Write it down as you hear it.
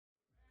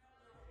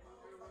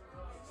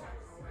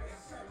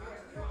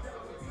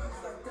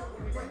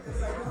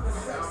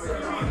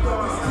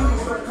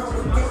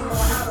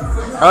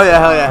Hell yeah,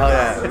 hell yeah, hell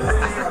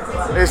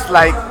yeah. It's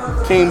like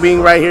King Bean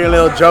right here,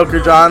 little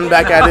Joker John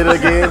back at it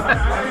again.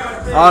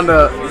 On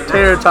the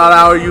Tarot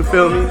Hour, you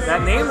feel me?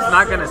 That name's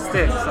not gonna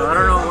stick, so I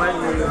don't know what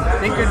you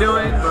think you're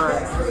doing,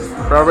 but...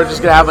 Bro, we're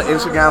just gonna have an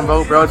Instagram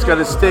vote, bro. It's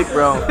gonna stick,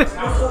 bro.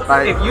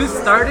 Like, if you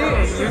start it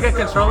and you get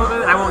control of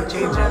it, I won't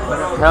change it.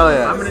 But hell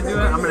yeah. I'm gonna do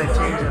it, I'm gonna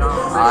change it.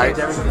 Alright.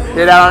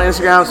 Hit that on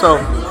Instagram. So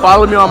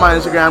follow me on my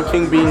Instagram,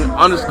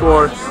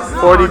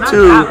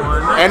 KingBean_42.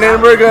 And then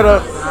we're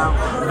gonna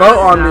vote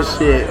on this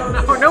shit.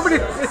 No,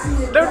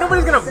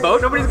 nobody's gonna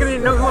vote. Nobody's gonna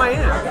know who I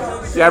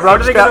am. Yeah, bro. I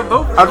just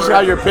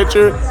got your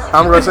picture.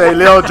 I'm gonna say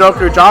Lil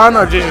Joker John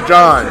or just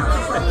John.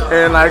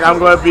 And like I'm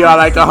gonna be on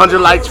like 100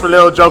 likes for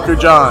Lil Joker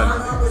John.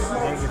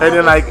 And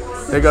then like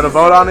they're gonna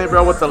vote on it,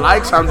 bro. With the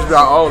likes, I'm just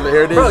like, oh,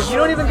 here it is. Bro, you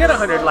don't even get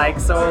 100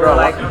 likes, so bro,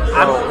 like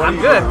I'm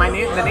good.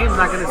 The name's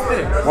not gonna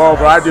stick. Well,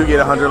 bro, I do get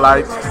 100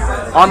 likes.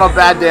 On a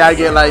bad day, I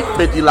get like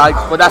 50 likes,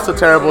 but that's a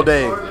terrible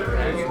day.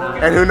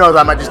 And who knows?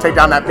 I might just take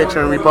down that picture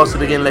and repost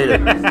it again later.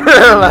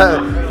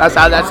 That's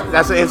an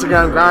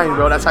Instagram grind,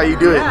 bro. That's how you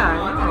do it.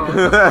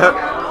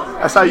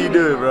 That's how you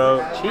do it,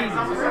 bro. Cheese.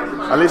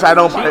 At least I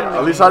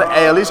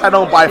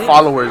don't buy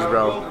followers,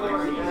 bro.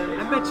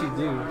 I bet you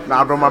do.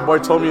 Nah, bro, my boy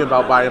told me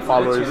about buying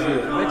followers. I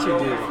bet you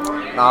do.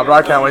 Nah, bro,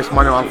 I can't waste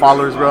money on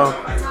followers, bro.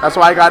 That's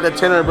why I got the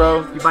tenner,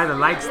 bro. You buy the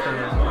likes then.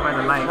 You buy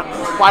the likes.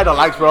 Buy the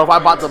likes, bro. If I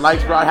bought the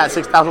likes, bro, I had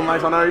 6,000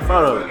 likes on every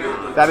photo.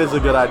 That is a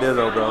good idea,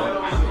 though, bro.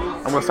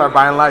 I'm gonna start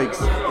buying likes.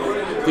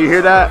 Do you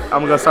hear that?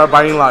 I'm gonna start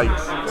buying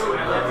likes.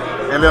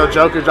 And little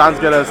Joker John's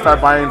gonna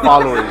start buying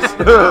followers.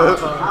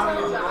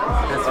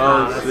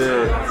 Oh,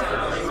 shit.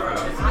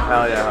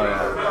 Hell yeah, hell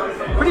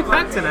yeah. Pretty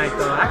packed tonight,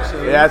 though,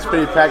 actually. Yeah, it's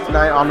pretty packed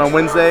tonight on a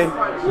Wednesday.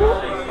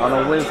 On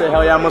a Wednesday,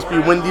 hell yeah, it must be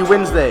Windy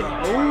Wednesday.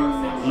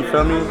 You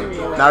feel me?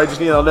 Now we just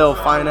need a little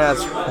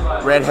fine-ass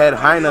redhead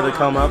hyena to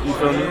come up, you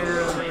feel me?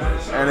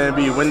 And then it'd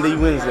be Windy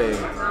Wednesday.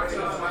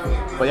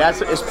 But yeah,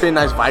 it's pretty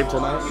nice vibe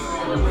tonight.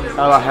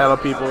 Hella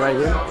people right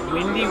here.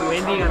 Windy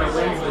on a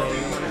Wednesday.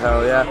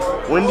 Hell yeah.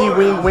 Windy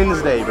Wing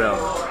Wednesday, bro.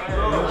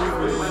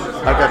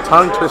 Like a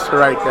tongue twister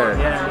right there.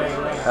 Yeah.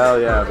 Hell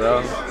yeah,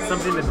 bro.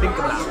 Something to think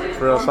about.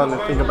 For real, something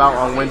to think about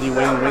on Windy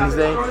Wing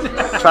Wednesday.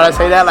 Try to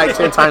say that like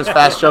 10 times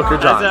fast, Joker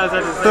John. That's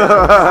what I was about to say.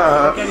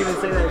 I can't even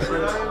say that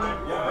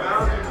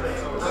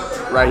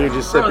shit. Right here,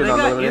 just sipping on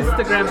the the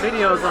Instagram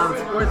videos on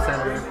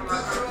SportsCenter.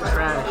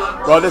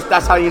 Trash. Bro,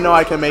 that's how you know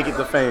I can make it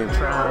to fame.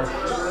 Trash.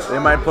 They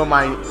might put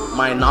my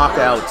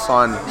knockouts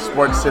on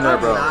SportsCenter,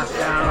 bro.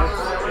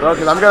 Knockouts. Bro,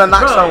 because I'm going to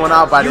knock someone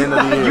out by the end of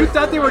the year. You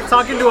thought they were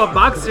talking to a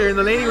boxer and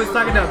the lady was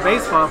talking to a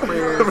baseball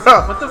player.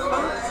 Bro. What the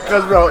fuck?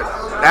 Because,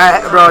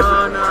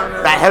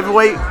 that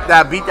heavyweight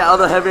that beat that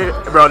other heavyweight,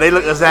 bro, they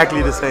look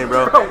exactly the same,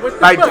 bro. What the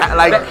fuck?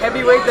 That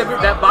heavyweight,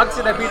 that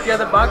boxer that beat the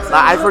other boxer?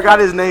 I forgot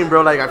his name,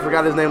 bro. Like,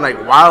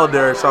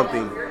 Wilder or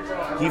something.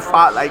 He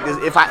fought like this.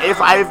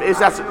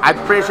 I'm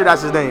pretty sure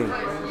that's his name.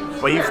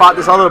 But he fought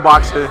this other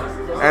boxer.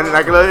 And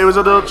like it was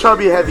a little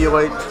chubby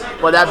heavyweight,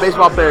 but that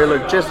baseball player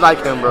looked just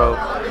like him, bro.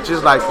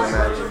 Just like him,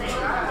 man.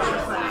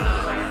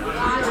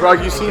 Bro,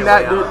 you seen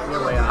that, dude?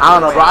 I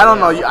don't know, bro. I don't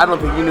know. I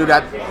don't think you knew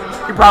that.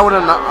 You probably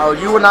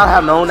wouldn't. You would not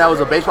have known that was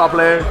a baseball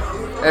player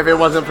if it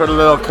wasn't for the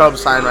little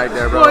Cubs sign right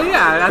there, bro. Well,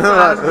 yeah, that's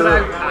what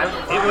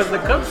it was. The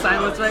Cubs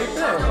sign was right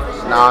there.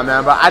 Nah,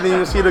 man, but I didn't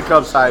even see the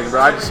Cubs sign,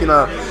 bro. I just seen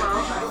a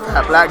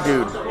black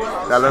dude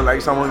that looked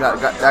like someone that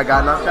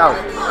got knocked out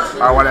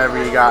or whatever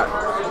he got.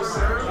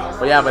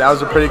 But yeah, but that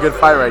was a pretty good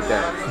fight right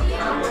there.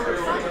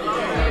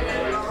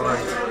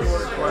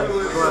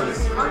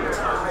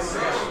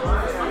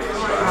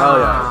 Hell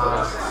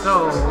yeah.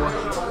 So,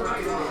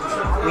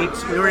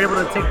 we were able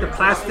to take the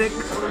plastic,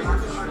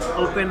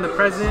 open the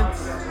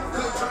presents.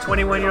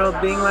 21-year-old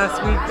Bing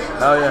last week.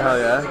 Hell yeah, hell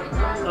yeah.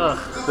 Ugh.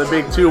 The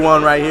big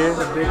 2-1 right here.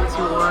 The big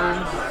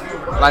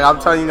 2-1. Like I'm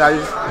telling you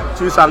guys,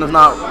 Tucson is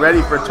not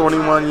ready for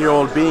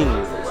 21-year-old Bing.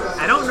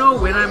 I don't know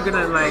when I'm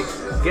gonna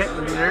get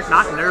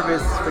not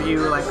nervous for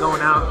you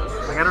going out.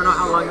 Like I don't know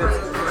how long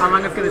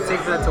it's gonna take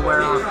for that to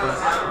wear off, but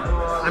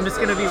I'm just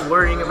gonna be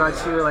worrying about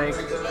you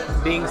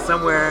being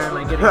somewhere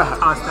and getting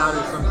tossed out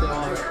or something.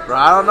 Bro,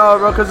 I don't know,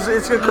 bro, cause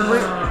it's a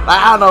complete.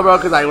 I don't know, bro,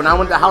 cause when I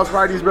went to house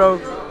parties, bro,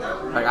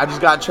 I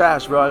just got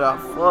trashed, bro. I got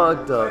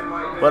fucked up.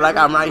 But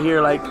I'm right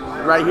here, I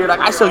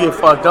still get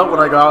fucked up when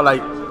I go out,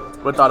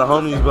 with all the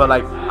homies. But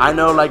I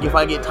know, if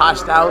I get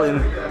tossed out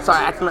and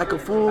start acting like a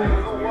fool,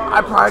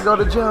 I probably go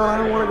to jail. I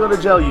don't want to go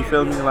to jail. You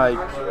feel me?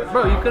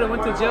 Bro, you could have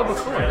went to jail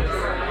before.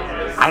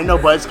 I know,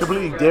 but it's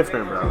completely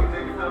different, bro.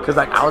 Cause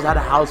I was at a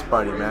house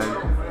party, man.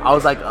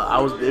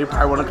 They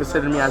probably want to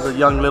consider me as a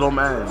young little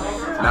man.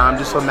 Now I'm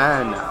just a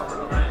man now.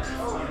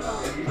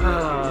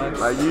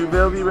 You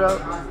feel me, bro?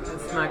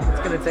 It's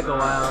gonna take a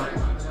while.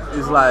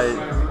 It's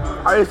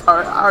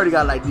I already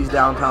got these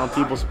downtown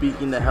people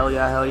speaking the hell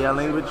yeah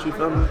language. You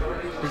feel me?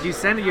 Did you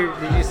send the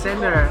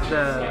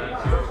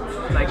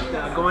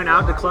going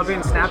out to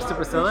clubbing snaps to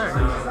Priscilla? Or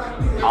no?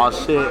 Oh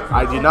shit,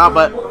 I do not.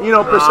 But you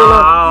know,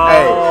 Priscilla.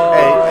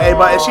 Hey,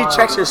 but if she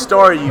checks your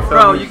story, you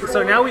feel me?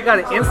 So now we got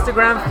an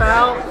Instagram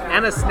foul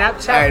and a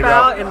Snapchat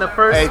foul in the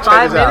first check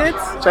 5 this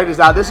minutes. Check this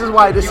out. This is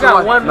why. You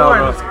got one more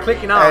and it's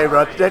clicking off. Hey,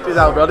 bro, check this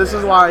out, bro. This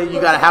is why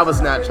you gotta have a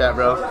Snapchat,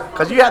 bro.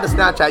 Cause you had the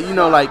Snapchat, you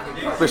know, like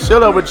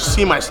Priscilla would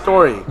see my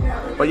story,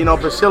 but you know,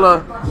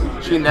 Priscilla,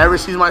 she never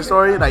sees my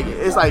story. Like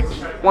it's like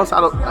one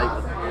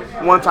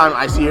time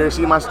I see her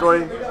see my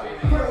story.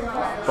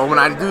 But when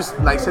I do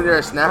like send her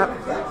a snap,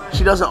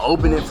 she doesn't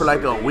open it for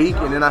like a week,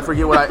 and then I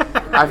forget what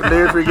I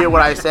literally forget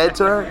what I said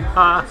to her,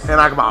 and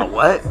I'm about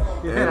what,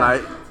 and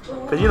like,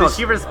 cause you know. Did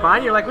she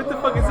respond? You're like, what the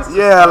fuck is this?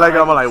 Yeah, like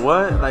I'm like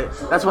what? Like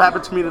that's what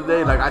happened to me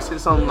today. Like I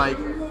sent something like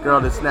girl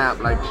to snap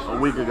like a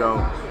week ago,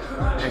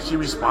 and she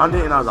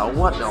responded, and I was like,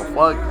 what the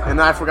fuck? And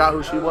then I forgot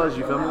who she was.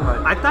 You feel me?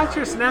 Like I thought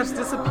your snaps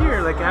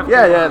disappear like after.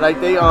 Yeah, like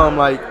they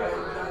like.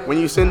 When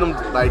you send them,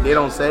 like they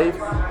don't save,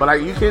 but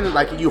like you can,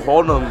 like you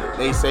hold them,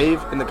 they save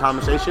in the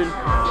conversation.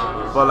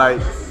 But like,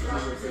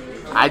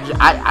 I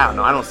don't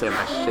know, I don't say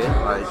my shit.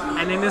 Like,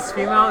 and then this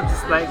female,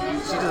 just like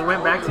she just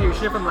went back to your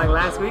shit from like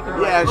last week.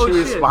 And yeah, like, oh, she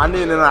shit.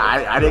 responded, and then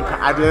I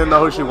didn't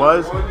know who she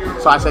was,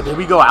 so I said, did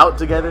we go out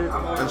together?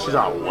 And she's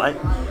like, what?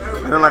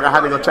 And then like I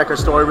had to go check her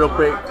story real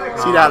quick,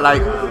 see that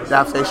like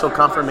that facial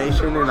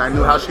confirmation, and I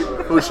knew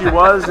who she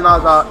was, and I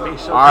was like,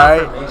 all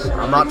right,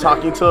 I'm not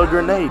talking to a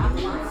grenade.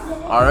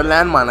 Or a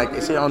landmine, like they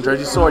say on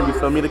Jersey Shore, you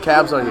feel me? The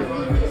cabs are here.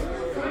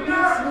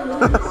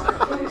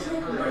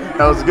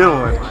 That was a good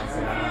one.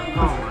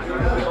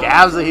 The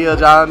cabs are here,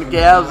 John. The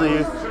cabs are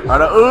here. Or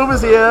the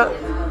Uber's here.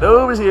 The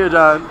Uber's here,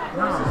 John.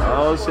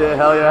 Oh shit,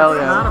 hell yeah, hell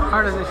yeah. Not a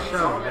part of this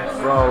show.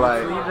 Bro,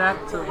 like. Leave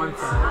that to one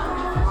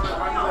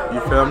side. You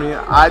feel me?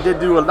 I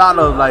did do a lot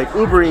of like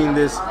Ubering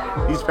these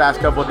past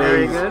couple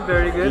days.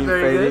 Very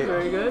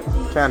good.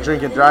 Can't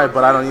drink and drive,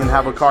 but I don't even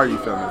have a car, you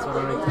feel me?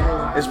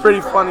 It's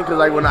pretty funny because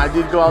like when I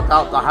did go out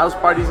the house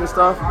parties and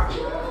stuff,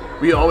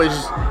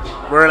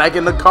 we're like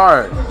in the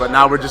car, but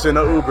now we're just in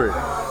an Uber.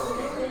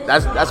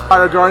 That's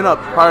part of growing up,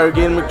 part of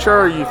getting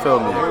mature, you feel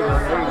me?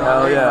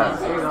 Hell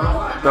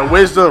yeah. The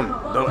wisdom,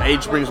 the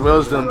age brings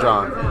wisdom,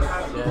 John.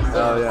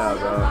 Hell yeah,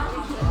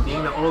 bro.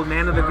 Being the old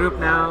man of the group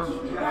now.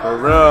 For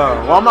real.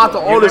 Well, I'm not the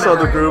oldest of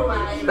the group.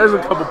 There's a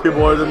couple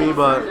people older than me,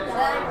 but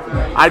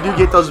I do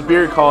get those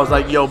beer calls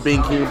like, yo,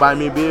 Bing, can you buy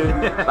me a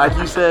beer? Like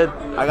you said,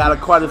 I got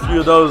quite a few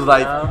of those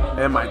like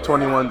in my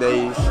 21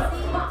 days.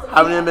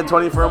 Haven't even been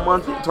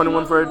 21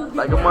 for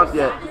like a month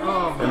yet.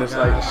 Oh and it's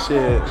God. Like,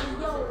 shit.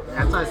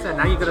 That's what I said.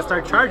 Now you gotta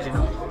start charging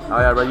them. Oh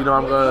yeah, bro.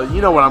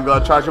 You know what I'm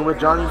gonna charge him with,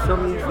 John. You feel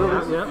me?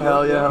 Yeah.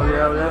 Hell yeah.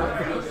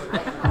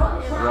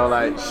 Bro,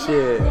 like,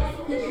 shit.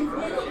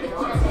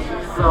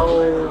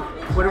 So,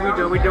 what are we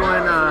doing? We're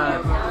doing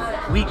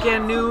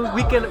weekend.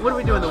 What are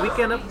we doing? The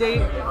weekend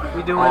update.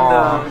 We're doing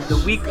the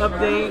week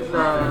update.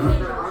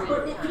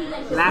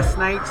 The last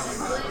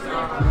night's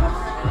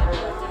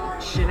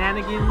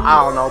shenanigans.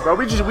 I don't know, bro.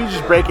 We just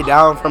break it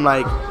down from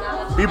like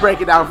we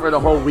break it down for the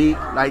whole week,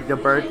 like the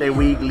birthday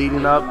week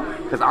leading up.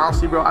 Cause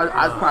honestly, bro,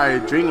 I was probably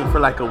drinking for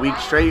like a week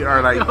straight,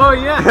 or like oh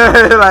yeah,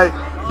 like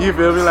you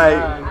feel me? Like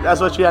that's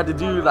what you had to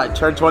do. Like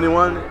turn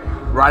 21.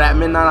 Right at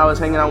midnight, I was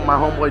hanging out with my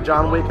homeboy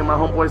John Wick and my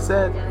homeboy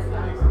Seth.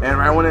 And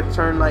right when it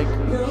turned like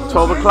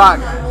 12 o'clock,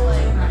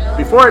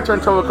 before it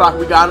turned 12 o'clock,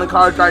 we got in the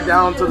car, drive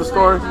down to the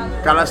store,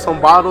 got us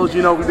some bottles,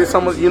 you know, we did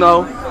some, you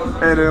know,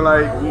 and then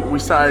like we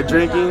started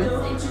drinking.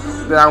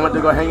 Then I went to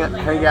go hang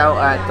out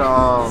at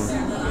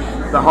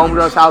the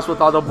homegirl's house with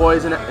all the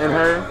boys and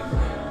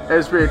her. It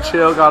was pretty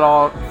chill, got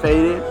all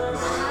faded.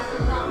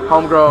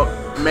 Homegirl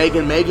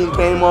Megan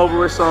came over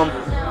with some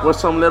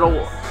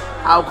little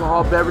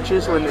alcohol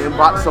beverages and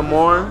bought some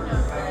more.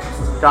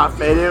 Got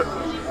faded.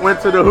 Went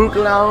to the hookah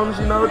lounge,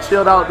 you know,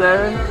 chilled out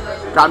there.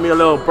 Got me a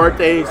little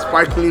birthday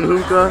sparkling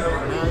hookah.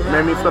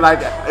 Made me feel like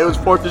it was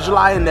 4th of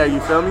July in there, you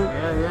feel me?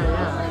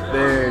 Yeah.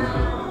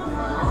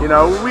 Then, you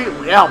know,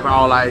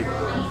 bro, like,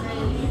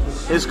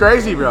 it's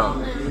crazy, bro.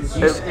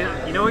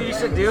 You know what you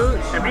should do?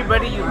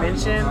 Everybody you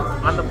mention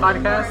on the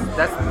podcast,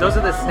 those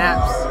are the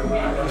snaps.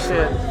 You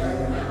should.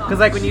 Cause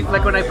like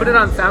when I put it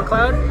on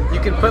SoundCloud, you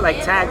can put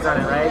like tags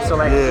on it, right? So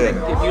like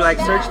if you like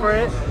search for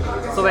it,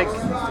 so like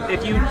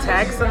if you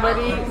tag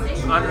somebody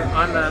on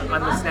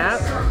the snap,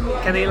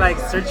 can they like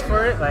search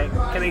for it? Like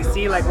can they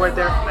see like what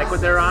they're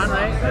on,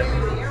 right?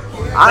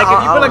 Like if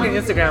you put like an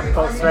Instagram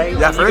post, right?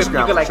 Yeah, for Instagram,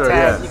 you could like sure,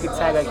 tag, yeah. you could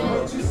tag like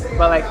people.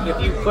 But like if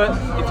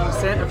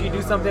you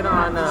do something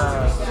on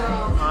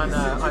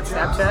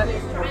Snapchat,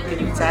 can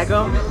you tag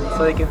them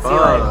so they can see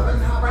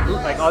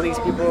like all these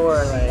people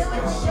are like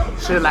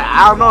shit, like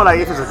I don't know, like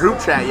if it's a group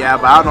chat, yeah,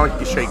 but I don't know if you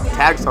can straight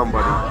tag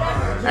somebody.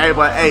 Hey,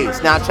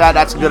 Snapchat,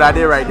 that's a good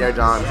idea right there,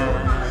 John.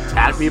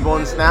 Tag people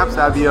in snaps,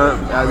 that'd be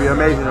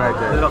amazing right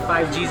there. Little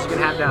 5Gs, you can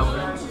have that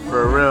one.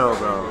 For real,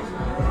 bro.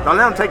 Don't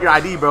let them take your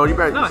ID, bro. You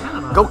better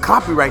go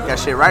copyright that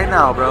shit right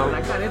now, bro.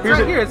 It's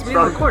right here. It's being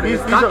recorded.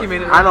 It's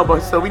documented. I know,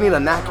 but so we need a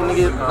napkin to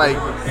get like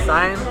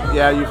sign.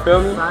 Yeah, you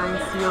feel me? Sign,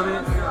 sealed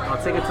it.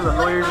 I'll take it to the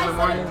lawyers in the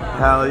morning.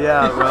 Hell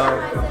yeah,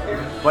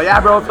 bro. But yeah,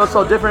 bro, it feels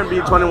so different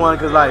being 21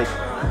 because like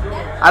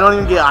I don't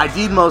even get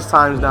ID'd most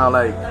times now.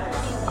 Like,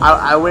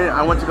 I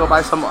went to go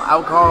buy some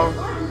alcohol.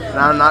 And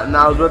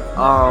I was with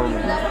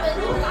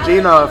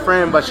Gina, a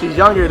friend, but she's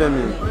younger than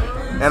me.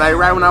 And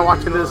right when I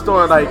walked into the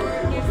store, like,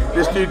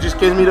 this dude just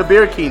gives me the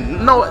beer key.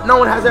 No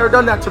one has ever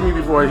done that to me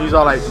before. He's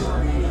all like,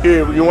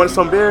 "Here, you want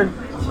some beer?"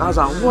 And I was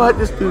like, "What?"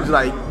 This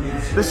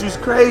dude's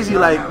crazy.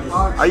 Like,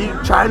 are you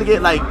trying to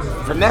get like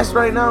finesse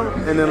right now?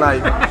 And then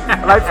like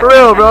for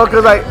real, bro.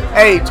 Cause like,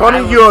 hey,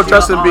 20-year-old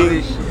Justin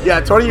Bean,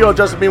 20-year-old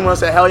Justin Bean once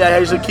said, "Hell yeah,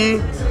 here's the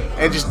key,"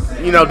 and just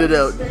he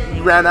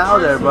ran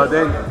out there. But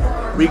then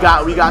we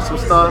got some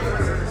stuff.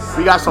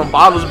 We got some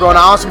bottles, bro, and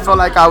I honestly felt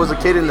like I was a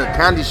kid in the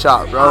candy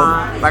shop, bro.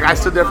 Like, I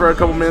stood there for a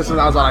couple minutes,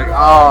 and I was like,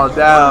 oh,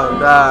 damn.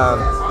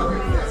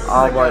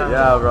 Oh, but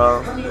yeah,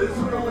 bro.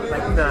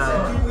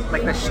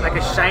 Like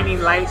a shining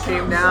light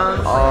came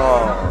down.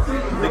 Oh.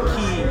 The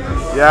key.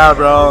 Yeah,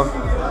 bro.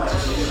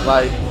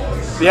 Like,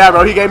 yeah,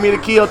 bro, he gave me the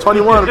key of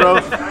 21,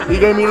 bro. He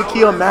gave me the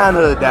key of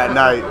manhood that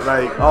night.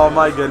 Like, oh,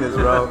 my goodness,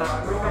 bro.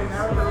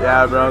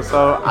 Yeah, bro,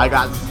 so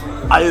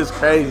it's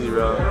crazy,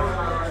 bro.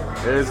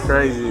 It is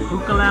crazy.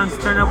 Hookah Lounge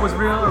turn up was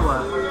real or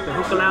what? The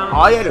Hookah Lounge?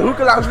 Oh yeah, the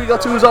Hookah Lounge we go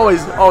to is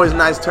always a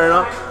nice turn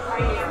up.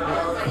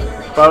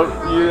 But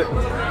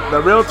the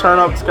real turn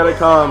up's gonna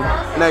come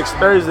next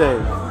Thursday.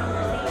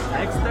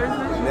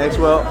 Next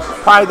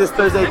Thursday? Probably this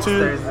Thursday too.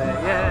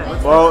 Thursday,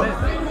 yeah. Well,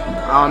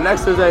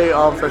 next Thursday,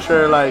 for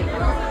sure, like,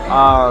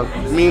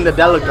 me and the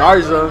De La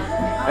Garza,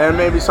 and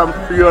maybe some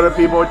few other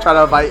people, try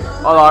to invite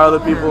all our other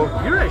people.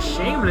 You're a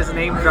shameless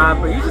name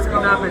dropper. You just been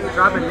out there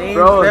dropping names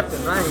left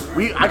and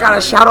right. I gotta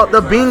shout out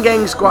the Bean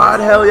Gang Squad.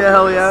 Hell yeah.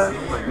 Oh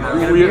my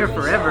God, we're here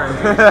forever.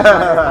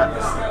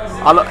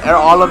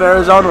 all of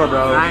Arizona,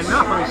 bro. I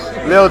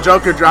know. Lil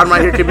Joker drowned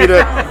right here can be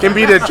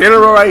the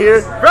general right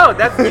here. Bro,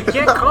 you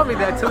can't call me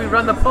that until we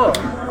run the poll.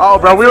 Oh,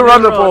 bro, we'll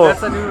run the poll.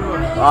 That's a new rule.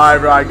 All right,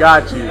 bro, I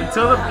got you.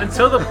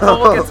 Until the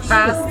poll gets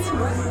passed,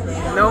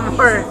 no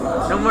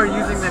more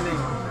using the name.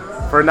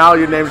 For now,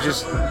 your name's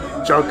just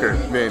Joker,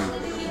 man.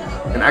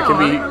 And I can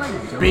be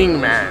Bing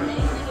Man.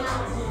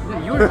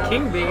 You were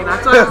King Bing.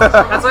 That's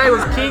why it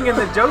was King and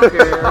the Joker.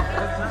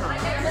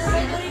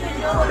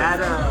 That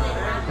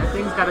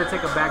thing's got to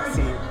take a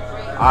backseat.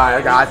 Alright,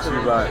 I got you,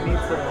 but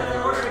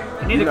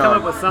I need to come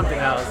up with something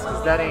else,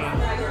 because that ain't.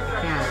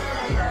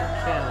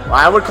 Can't. Well,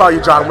 I would call you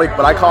John Wick,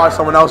 but I call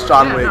someone else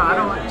John Wick. No, I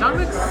don't. John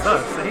Wick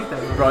sucks. I hate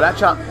that movie. Bro, that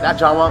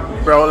John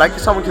Wick, bro. Like, if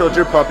someone killed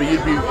your puppy,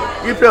 you'd be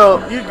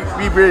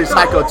really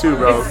psycho too,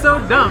 bro. It's so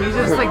dumb. He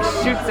just like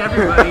shoots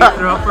everybody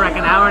for like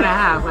an hour and a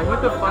half. Like,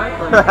 what the fuck?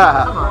 Like,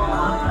 come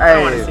on, man. I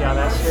don't want to see all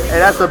that shit. Hey,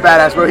 that's a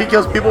badass, bro. He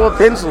kills people with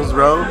pencils,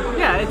 bro.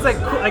 Yeah, it's like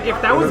cool. Like,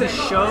 if that was a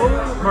show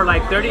for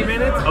like 30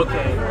 minutes,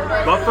 okay.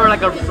 But for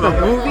like a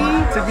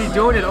movie to be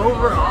doing it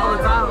over all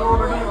the time,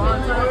 over and over all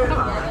the time, come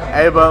on, man.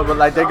 Hey, but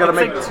like they're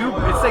gonna it's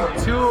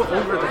like too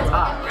over the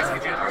top.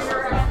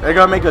 They're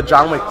gonna make a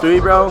John Wick 3,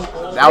 bro.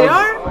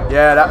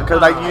 Yeah,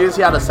 because like you didn't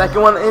see how the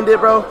second one ended,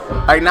 bro.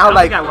 Like now,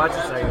 I watched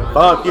the second one.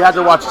 Fuck, you have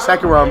to watch the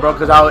second one, bro,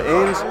 because how it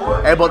ends.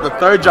 Hey, but the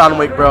third John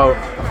Wick, bro,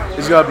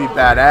 is gonna be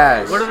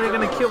badass. What are they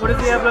gonna kill? What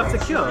does he have left to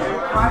kill?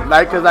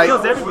 Like, cause like,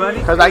 kills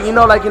everybody. Cause like in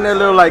their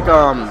little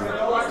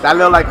that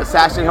little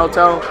assassin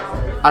hotel.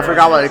 I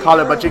forgot what they call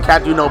it, but you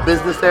can't do no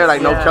business there,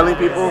 like no killing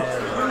people.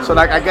 So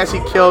like I guess he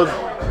killed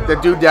the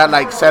dude that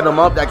like set him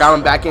up, that got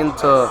him back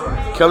into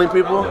killing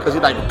people, because he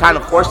like kind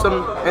of forced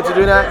him into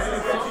doing that.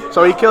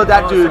 So he killed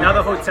that dude. So now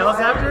the hotel's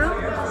after him?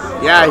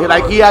 Yeah,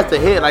 he has to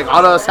hit. Like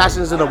all the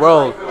assassins in the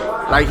world,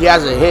 like he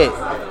has a hit.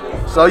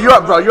 So you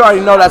already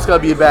know that's gonna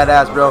be a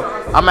badass, bro.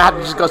 I'm gonna have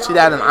to just go see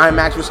that in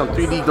IMAX with some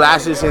 3D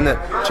glasses and the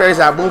chairs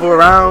that move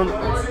around.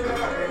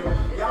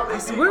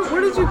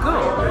 Where did you go?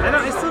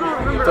 I still don't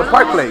remember. The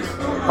Park Place.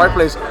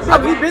 Yeah,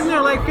 we've been there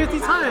like 50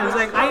 times.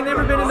 Like, I ain't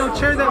never been in no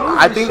chair that moves.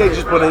 I think they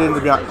just put it in,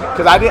 to be honest,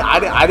 because I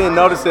didn't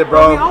notice it,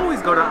 bro. We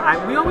always go to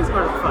IMAX. We always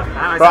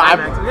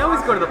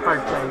go to the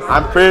Park Place.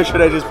 I'm pretty sure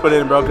they just put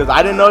it in, bro, because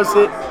I didn't notice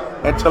it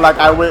until like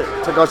I went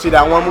to go see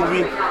that one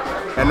movie,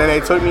 and then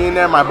they took me in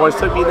there. My boys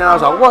took me in there. I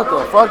was like, what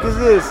the fuck is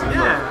this?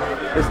 Yeah,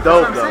 it's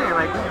dope, that's what I'm saying.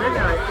 Like, we've been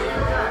there, like,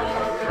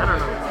 I don't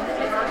know.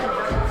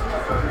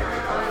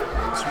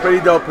 It's a pretty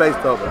dope place,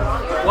 though, bro.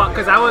 Well,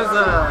 because I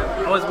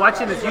was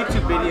watching this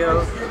YouTube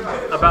video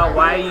about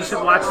why you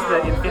should watch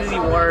the Infinity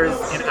Wars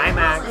in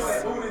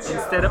IMAX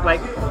instead of,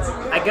 like,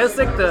 I guess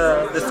like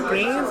the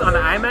screens on the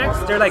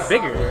IMAX, they're like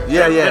bigger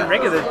than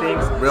regular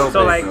things. Real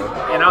so big.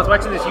 Like, and I was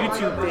watching this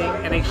YouTube thing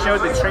and they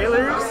showed the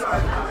trailers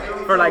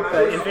for like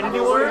the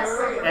Infinity Wars,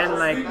 and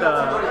like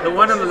the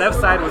one on the left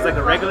side was like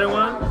a regular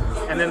one,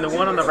 and then the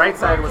one on the right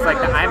side was like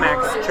the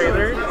IMAX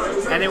trailer,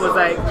 and it was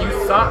like you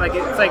saw like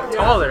it's like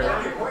taller.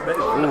 But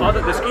all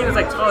the screen is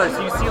like taller,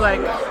 so you see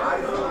like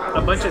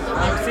a bunch of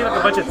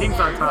things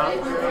on top,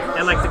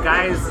 and like the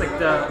guys, like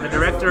the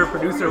director,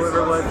 producer,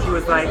 whoever it was, he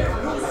was like,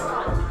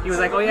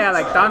 oh yeah,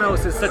 like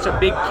Thanos is such a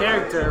big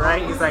character,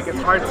 right? He's like,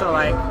 it's hard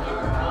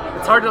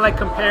to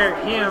compare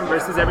him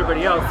versus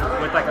everybody else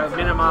with like a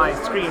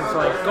minimalized screen. So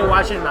like, go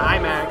watch it in the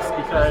IMAX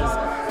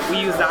because we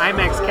use the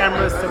IMAX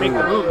cameras to make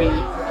the movie.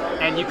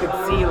 and you could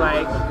see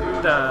like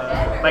the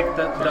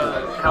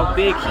how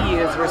big he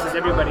is versus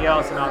everybody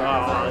else, and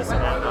all this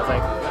and that. And I was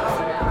like,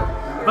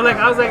 but like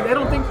I was like, I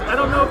don't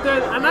know if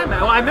they're an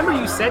IMAX. Well, I remember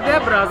you said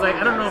that, but I was like,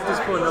 I don't know if this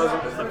fool knows.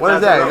 What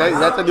is that? Is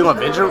that the new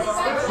Avenger?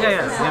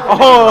 Yeah.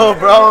 Oh,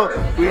 bro,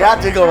 we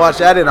have to go watch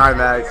that in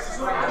IMAX.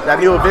 That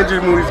new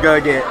Avengers movie's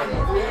gonna get.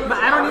 But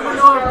I don't even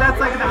know if that's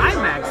like the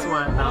IMAX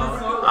one though.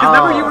 Because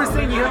remember you were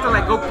saying you have to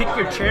like go pick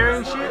your chair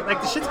and shit.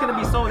 Like the shit's gonna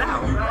be sold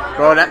out.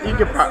 Bro, that you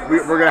can.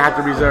 We're gonna have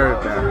to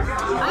reserve that. I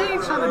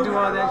ain't trying to do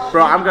all that shit.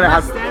 Bro, I'm gonna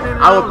have.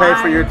 I will pay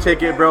for your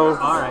ticket, bro.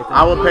 Alright.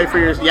 I will pay for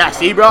your. Yeah,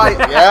 see, bro.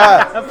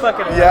 Yeah. I'm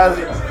fucking. Yeah.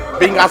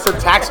 Being got some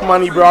tax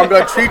money, bro. I'm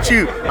gonna treat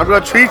you. I'm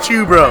gonna treat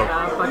you, bro.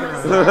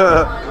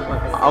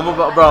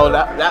 Bro,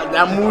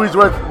 that movie's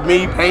worth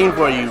me paying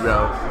for you,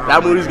 bro.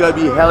 That movie's gonna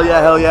be hell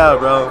yeah,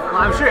 bro. Well,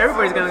 I'm sure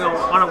everybody's gonna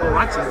wanna go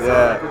watch it. So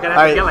Yeah. we're gonna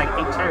have to get like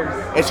 8 chairs.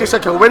 It's just a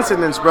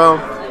coincidence, bro.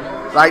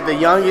 Like the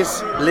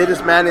youngest,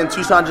 littest man in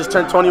Tucson just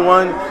turned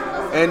 21,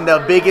 and the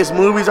biggest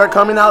movies are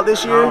coming out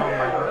this year.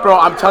 Bro,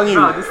 I'm telling you.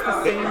 Bro, this is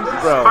the same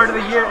part of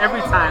the year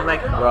every time.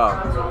 Like, bro,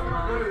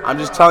 I'm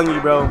just telling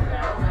you, bro.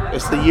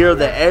 It's the year of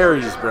the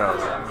Aries, bro.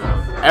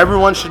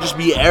 Everyone should just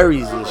be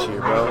Aries this year,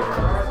 bro.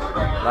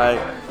 Like,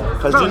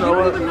 cause bro, you know you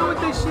what? don't even know what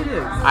that shit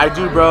is. I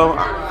do, bro.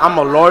 I'm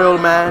a loyal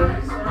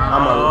man.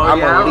 I'm a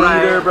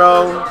leader, right.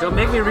 bro. Don't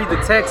make me read the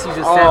text you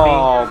just sent me.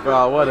 Oh,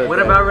 bro, what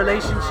about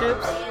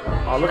relationships?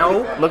 Oh,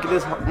 look at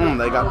this.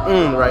 They got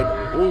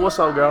right. Ooh, what's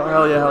up, girl?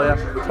 Hell yeah.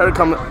 Try to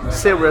come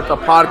sit with the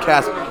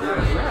podcast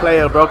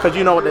player, bro. Cause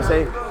you know what they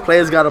say.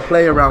 Players gotta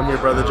play around here,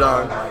 brother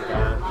John.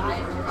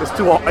 It's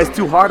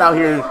too hard out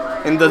here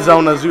in the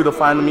Zona Zoo to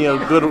find me a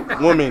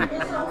good woman.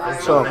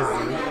 So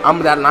I'm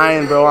that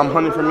lion, bro. I'm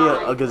hunting for me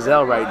a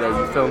gazelle right there.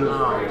 You feel me?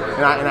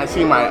 And I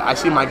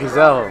see my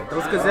gazelle.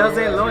 Those gazelles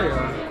ain't loyal.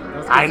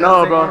 I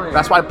know, bro.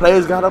 That's why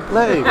players gotta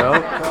play, bro.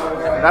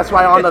 That's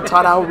why on the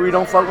Tot Hour we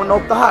don't fuck with no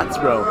thoughts,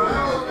 bro.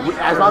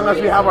 As long as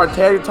we have our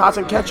tater tots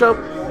and ketchup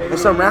and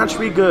some ranch,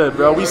 we good,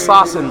 bro. We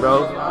saucing,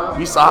 bro.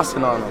 We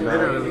saucing on them, man.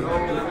 Literally.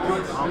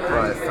 All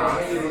kinds of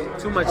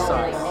sauce. Too much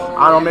sauce.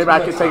 I don't know, maybe I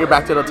can take her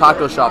back to the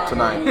taco shop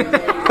tonight.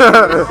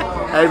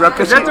 Hey, bro.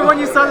 Is that the one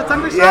you saw the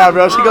taco shop? Yeah,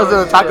 bro. She goes to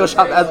the taco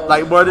shop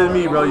like more than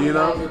me, bro, you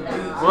know?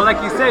 Well, like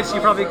you said, she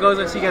probably goes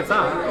when she gets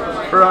off.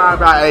 Bro,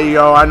 hey,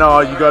 yo, I know.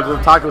 You go to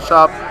the taco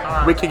shop.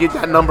 We can get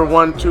that number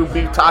 1, 2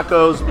 beef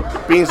tacos,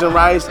 beans and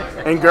rice.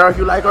 And girl, if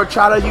you like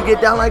horchata, you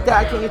get down like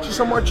that. I can get you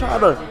some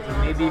horchata.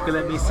 Maybe you can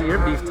let me see your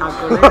beef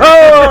taco later.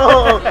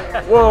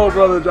 Whoa,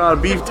 brother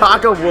John, beef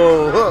taco,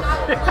 whoa.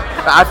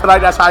 I feel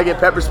like that's how I get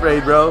pepper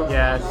sprayed, bro.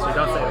 Yeah, don't say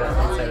that.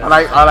 Don't say that.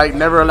 I like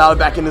never allowed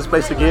back in this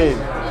place again.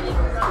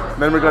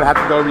 Then we're gonna have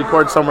to go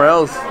record somewhere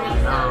else.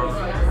 And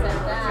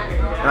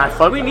I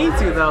fuck. We need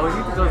to though. We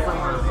need to go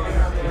somewhere.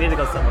 We need to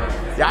go somewhere.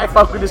 Yeah, I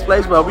fuck with this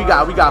place, but we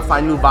got to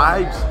find new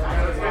vibes.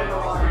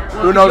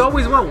 Well, Who knows? You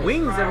always want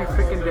wings every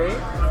freaking day.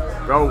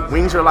 Bro,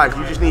 wings are life.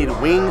 You just need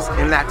wings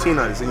and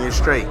Latinas, and you're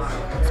straight.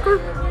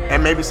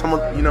 And maybe some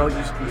of, you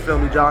feel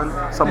me, John?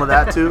 Some of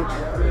that too.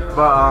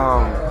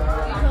 But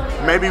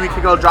maybe we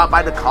could go drop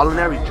by the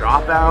Culinary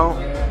Dropout.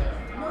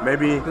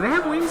 Maybe. Do they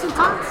have wings and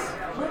tots?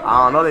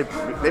 I don't know.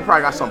 They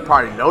probably got some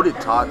party loaded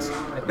tots.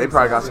 They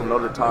probably got some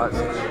loaded tots.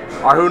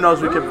 Or who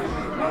knows? We could.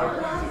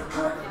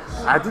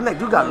 I think they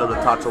do got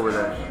loaded tots over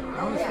there.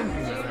 I was thinking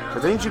that.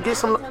 Cause didn't you get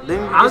some? I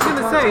was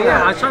gonna say,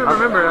 yeah. I was trying to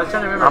remember.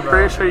 I'm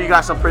pretty sure you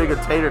got some pretty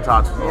good tater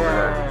tots over there.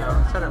 Yeah. I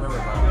was trying to remember.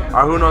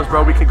 Or who knows,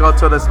 bro? We could go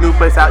to this new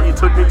place out you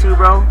took me to,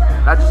 bro.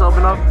 That just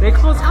opened up. They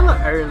close hella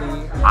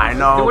early. I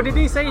know. What did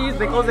he say?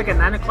 They close like at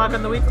 9 o'clock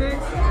on the weekdays?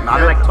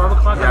 Not like 12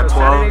 o'clock on the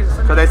Saturdays or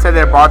something? Because they said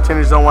their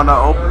bartenders don't want to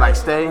open, like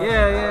stay.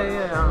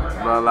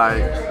 Yeah. But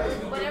like,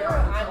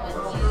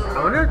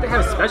 I wonder if they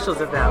have specials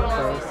at that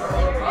place.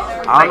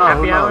 I don't know.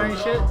 Happy hour and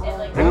shit.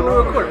 Maybe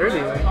we'll record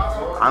early. Right?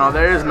 I know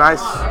there is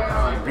nice,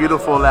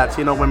 beautiful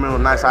Latino women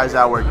with nice eyes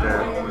that work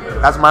there.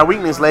 That's my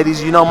weakness,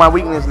 ladies. You know my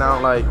weakness now.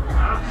 Like,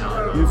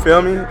 you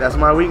feel me? That's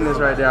my weakness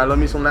right there. I love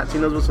me some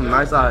Latinos with some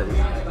nice eyes.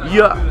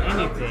 Yeah.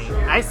 Anything.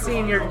 I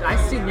seen your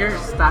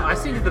style. I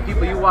seen the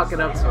people you walking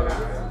up to.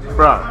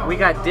 Bro. We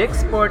got Dick's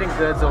Sporting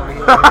Goods over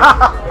here.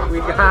 We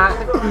got.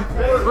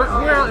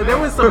 There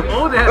was some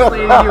old ass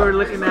lady you were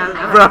looking at.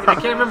 I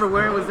can't remember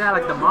where it was at,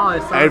 like the mall or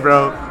something. Hey,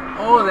 bro.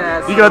 Old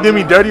ass. You gonna do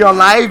me dirty on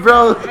live,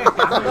 bro? Hey,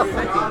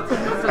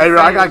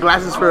 bro, I got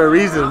glasses for a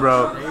reason,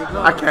 bro.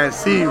 I can't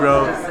see,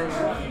 bro.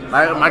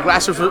 My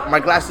glasses were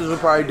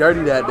probably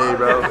dirty that day,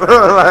 bro.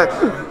 Like,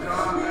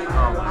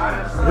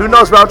 who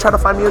knows, bro? I'm trying to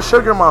find me a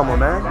sugar mama,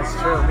 man. That's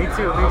true. Me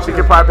too. She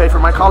could probably pay for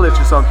my college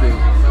or something.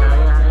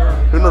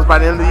 Who knows, by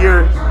the end of the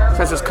year,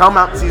 since it's come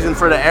out season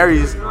for the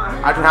Aries,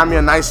 I can have me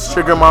a nice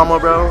sugar mama,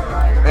 bro.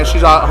 And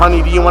she's like,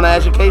 honey, do you want an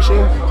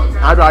education?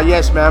 I'd be like,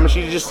 yes, ma'am. And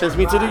she just sends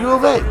me to the U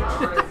of A.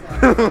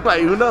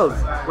 Like, who knows?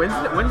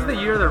 When's the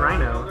year of the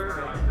rhino?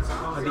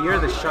 Or the year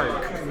of the shark?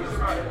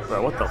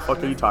 Bro, what the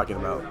fuck are you talking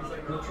about?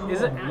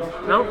 Is it?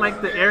 No, like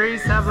the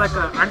Aries have like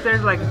aren't there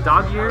like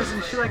dog ears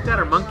and shit like that,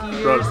 or monkey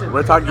ears?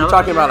 Bro, you're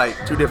talking about like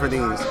two different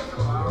things.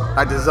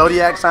 like the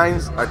zodiac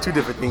signs are two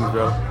different things,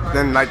 bro.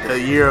 Then like the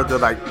year of the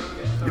like,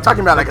 you're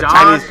talking about like The a dog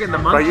Chinese, and the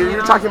bro. monkey, You're you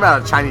know? talking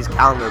about a Chinese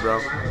calendar, bro.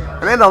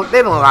 And they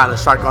don't allow the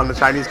shark on the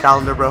Chinese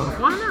calendar, bro.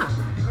 Why not?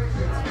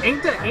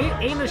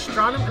 Ain't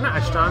astronomy, not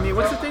astronomy,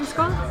 what's the thing's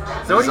called?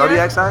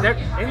 Zodiac sign?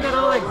 Ain't that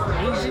all like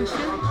Asian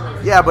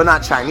shit? Yeah, but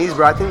not Chinese,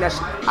 bro. I think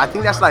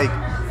that's like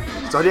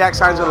zodiac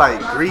signs are like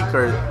Greek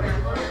or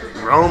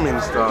Roman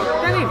stuff.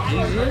 That ain't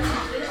Asian.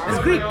 It's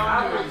Greek.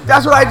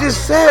 That's what I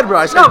just said, bro.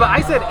 I said, No, but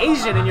I said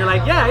Asian, and you're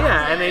like,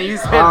 yeah, and then you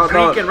said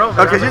Greek and Roman.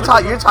 Okay, you're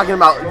talking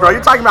about, bro.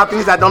 You're talking about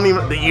things that don't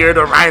even the year of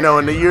the rhino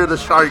and the year of the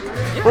shark.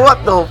 Yeah.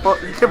 What the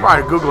fuck? You can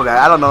probably Google that.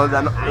 I don't know.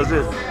 That's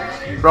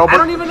it, bro. I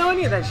don't even know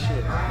any of that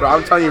shit. Bro,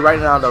 I'm telling you right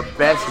now, the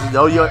best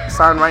zodiac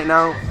sign right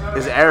now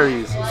is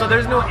Aries. So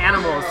there's no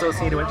animal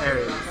associated with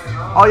Aries.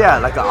 Oh yeah,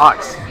 like an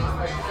ox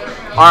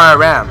or a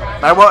ram.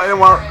 Like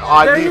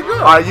There you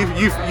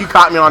go. You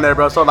caught me on there,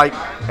 bro. So like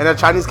in the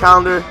Chinese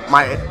calendar,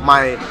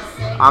 my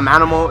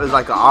animal is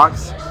like an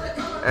ox,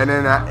 and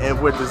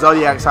then with the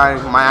zodiac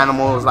sign, my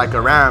animal is like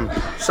a ram.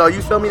 So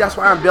you feel me? That's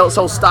why I'm built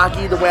so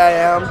stocky the way I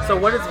am. So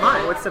what is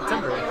mine? What's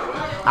September?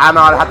 I don't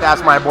know. I'd have to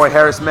ask my boy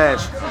Harris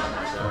Mesh.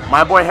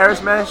 My boy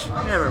Harris Mesh.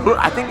 Never.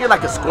 I think you're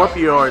like a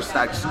Scorpio or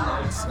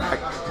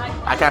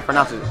I can't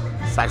pronounce it.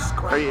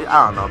 Scorpio.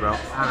 I don't know, bro.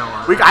 I don't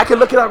want I can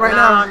look it up right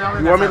now. No,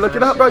 You want me to look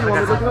it up, bro? You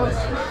want me to look it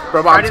up?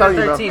 Bro, I'm telling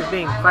you, bro.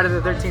 Friday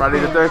the 13th. Friday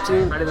the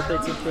 13th? Friday the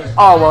 13th thing.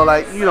 Oh, well,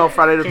 like, you know,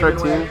 Friday the Came and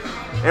 13th.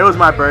 It was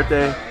my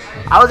birthday.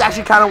 I was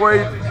actually kind of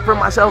worried for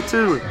myself,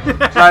 too.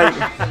 Like,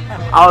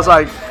 I was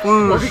like,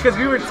 Well, because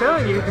we were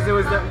telling you, because it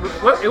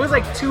was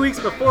like 2 weeks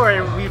before,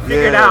 and we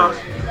figured out,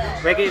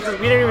 like, we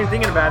didn't even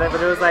thinking about it,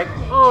 but it was like,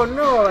 oh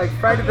no, like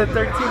Friday the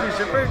 13th is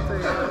your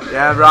birthday.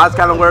 Yeah, bro, I was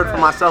kind of worried for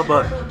myself,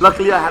 but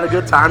luckily I had a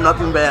good time.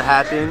 Nothing bad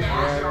happened.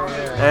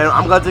 And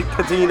I'm going to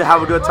continue to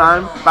have a good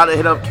time. About to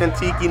hit up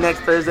Kentucky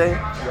next Thursday.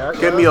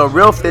 Get me a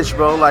real fish,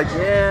 bro. Like,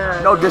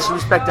 no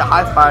disrespect to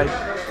Hi-Fi.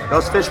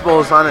 Those fish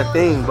bowls aren't a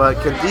thing,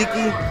 but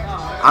Kentucky,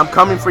 I'm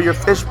coming for your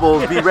fish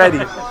bowls. Be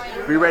ready.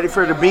 Be ready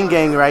for the bean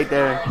gang right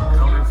there.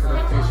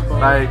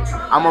 Like,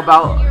 I'm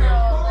about...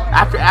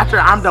 After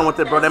I'm done with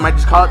it, bro, they might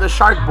just call it the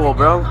Shark Bowl,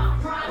 bro.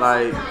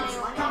 Like,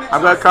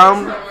 I'm going to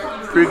come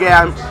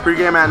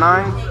pregame at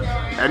 9,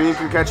 and you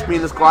can catch me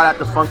in the squad at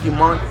the Funky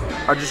Monk,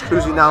 or just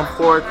cruising down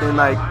 4th and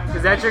like...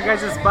 Is that your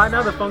guys' spot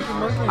now, the Funky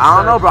Monkey? I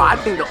don't know, bro. I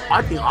think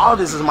all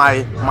this is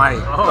my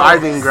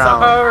thriving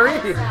ground.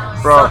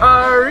 Bro.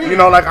 Sorry. You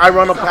know, like, I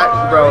run a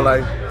pack, bro,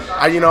 like...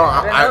 I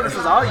know this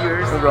is all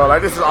yours. Bro,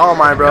 like, this is all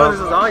mine, bro.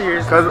 This is all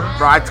yours. Cause,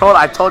 bro,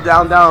 I told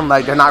down,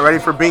 like, they're not ready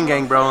for Bing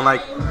Gang, bro. And,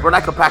 like, we're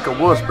like a pack of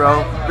wolves,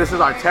 bro. This is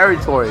our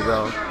territory,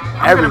 bro.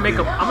 I'm gonna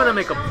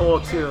make a poll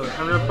too.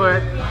 I'm gonna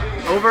put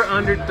over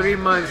under 3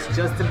 months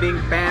just to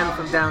being banned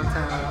from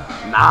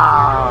downtown.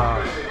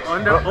 Nah.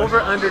 Over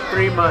under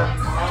 3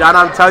 months. John,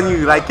 I'm telling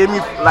you, like, give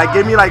me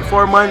like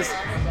 4 months.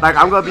 Like,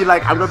 I'm gonna be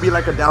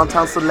like a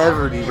downtown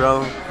celebrity, bro.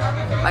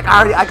 Like,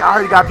 I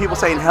already got people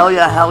saying hell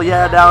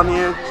yeah down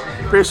here.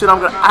 Pretty soon I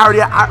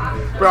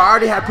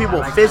already had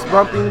people fist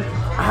bumping.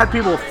 I had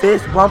people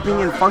fist bumping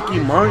in Funky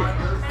Monk.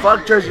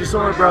 Fuck Jersey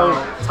Shore, bro.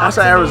 That's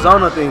an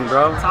Arizona thing,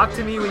 bro. Talk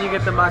to me when you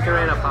get the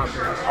Macarena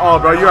popper. Oh,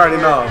 bro, you already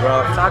know,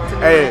 bro. Talk to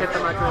me when you get the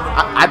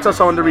Macarena. I tell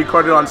someone to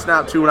record it on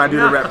Snap too when I do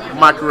the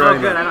Macarena.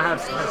 Oh, good. I don't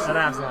have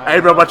Snap. Hey,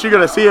 bro, but you're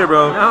gonna see it,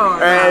 bro. No.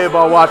 Hey,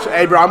 bro, watch.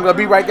 Hey, bro, I'm gonna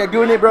be right there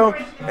doing it, bro.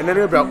 And then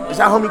they're bro, is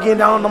that homie getting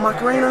down on the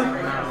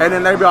Macarena? And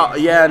then they be like,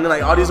 yeah, and then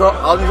like all these other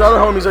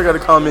homies are gonna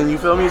come in. You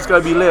feel me? It's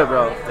gonna be lit,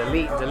 bro.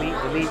 Delete.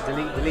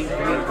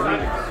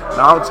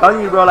 No, I'm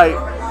telling you, bro. Like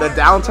the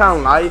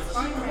downtown life,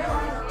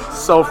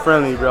 so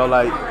friendly, bro.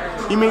 Like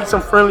you meet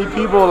some friendly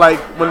people, like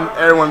when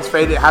everyone's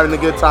faded, having a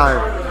good time.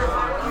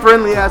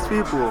 Friendly ass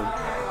people.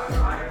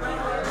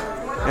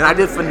 And I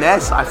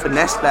finessed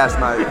last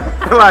night.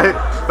 Like,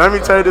 let me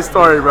tell you the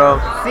story, bro.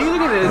 See,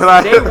 look at this.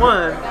 Like, Day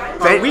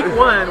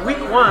one.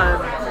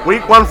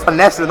 Week one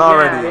finessing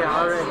already. Yeah,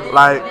 already.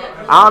 Like,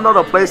 I don't know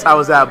the place I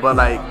was at, but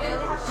like,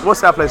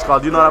 what's that place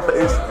called? Do you know that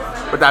place?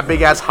 With that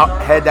big ass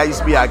head that used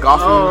to be at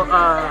golf. Oh,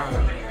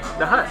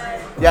 the Hut.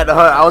 Yeah, the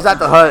Hut. I was at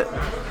the Hut.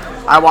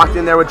 I walked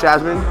in there with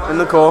Jasmine and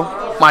Nicole,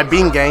 my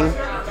bean gang,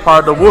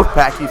 part of the wolf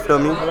pack, you feel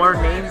me? More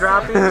name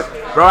dropping?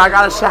 Bro, I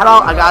gotta shout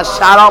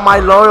out my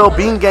loyal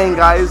bean gang,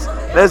 guys.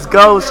 Let's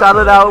go, shout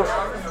it out.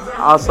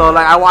 Also,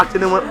 like, I walked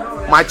in with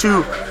my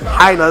two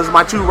hyenas,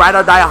 my two ride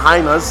or die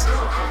hyenas.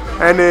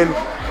 And then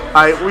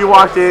we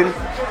walked in.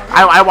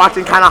 I walked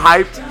in kind of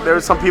hyped. There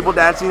was some people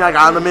dancing. I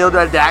got in the middle of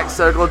their dance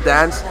circle,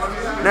 dance.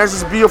 And there's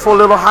this beautiful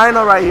little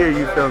hyena right here,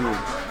 you feel me?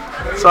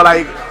 So,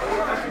 like,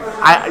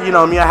 I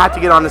had to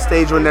get on the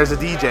stage when there's a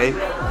DJ.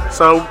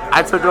 So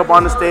I took up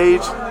on the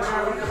stage.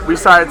 We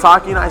started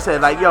talking. I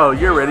said, like, yo,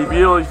 you're really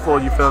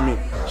beautiful, you feel me?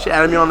 She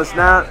added me on the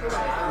Snap.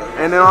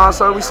 And then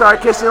also we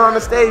started kissing on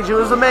the stage. It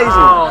was amazing.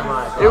 Oh my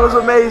God. It was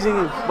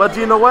amazing. But do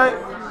you know what?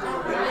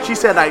 She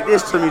said like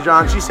this to me,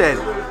 John. She said,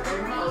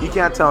 you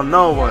can't tell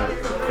no one.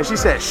 And she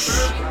said,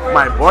 shh,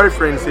 my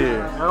boyfriend's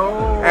here.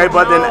 Oh, hey,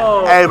 but then,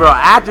 hey, bro,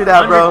 after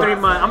that, Under 3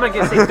 months. I'm going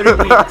to say 3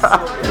 weeks.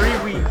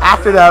 3 weeks.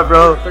 after that,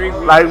 bro, 3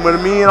 weeks. like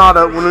when we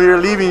were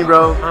leaving,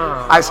 bro,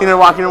 I seen her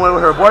walking away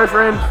with her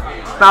boyfriend,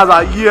 and I was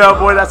like, yeah,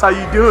 boy, that's how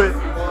you do it.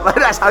 Like,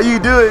 that's how you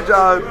do it,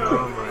 John.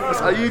 That's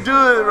how you do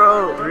it,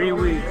 bro. 3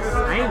 weeks.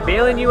 I ain't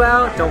bailing you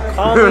out. Don't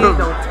call me.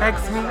 Don't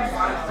text me.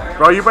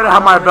 Bro, you better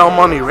have my bail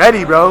money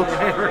ready, bro.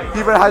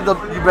 You better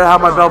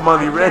have my bail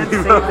money ready,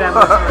 Can't bro. save that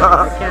much, man.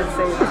 I can't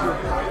save it.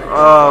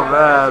 Oh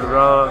man,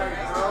 bro.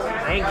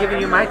 I ain't giving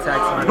you my tax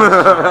money.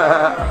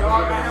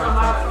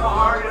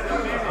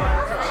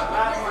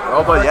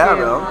 Oh, but yeah,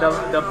 bro.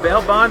 The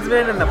bail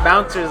bondsman and the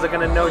bouncers are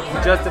gonna know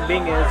who Justin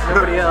Bing is.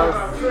 Nobody else.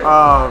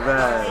 Oh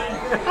man.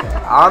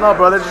 I don't know,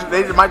 bro.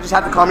 They might just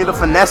have to call me the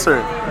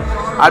finesser.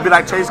 I'd be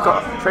like Trey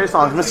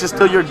Songz, Mr.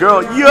 Still Your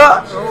Girl.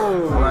 Yeah.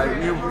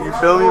 Like you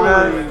feel me,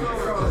 man?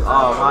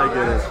 Oh my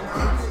goodness.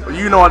 Well,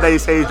 you know what they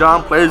say,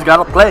 John. Players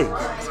gotta play.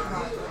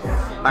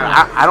 Like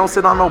I don't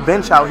sit on no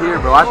bench out here,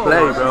 bro. I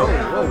play, bro.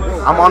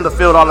 I'm on the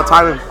field all the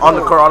time, on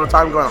the court all the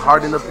time, going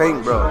hard in the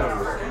paint, bro.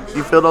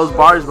 You feel those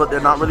bars, but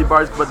they're not really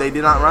bars, but they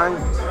did not rhyme.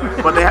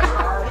 But they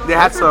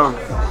had some.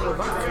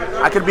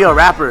 I could be a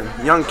rapper,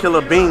 Young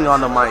Killer Bing on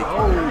the mic.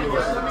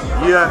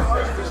 Yeah.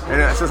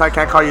 And since I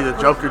can't call you the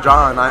Joker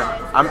John,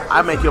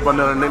 I make up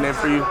another nickname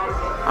for you.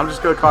 I'm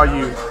just gonna call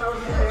you.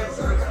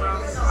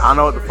 I don't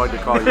know what the fuck to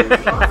call you.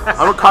 I'm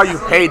gonna call you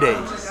Payday.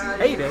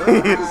 Payday?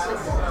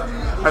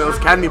 Like those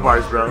candy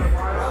bars, bro.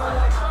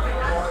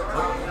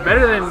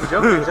 Better than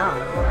Joker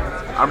John.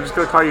 I'm just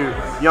gonna call you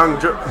Young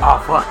Oh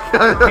fuck.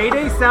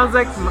 Payday sounds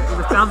like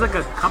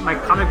my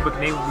comic book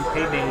name would be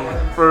Payday.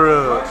 For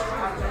real.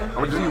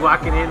 I'm just be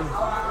walking in.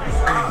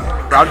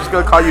 Bro, I'm just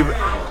gonna call you.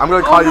 I'm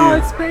gonna call no, you.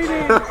 it's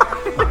Payday.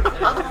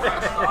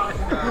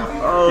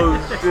 Oh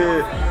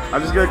shit.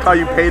 I'm just gonna call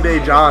you Payday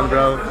John,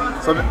 bro.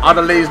 So all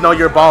the ladies know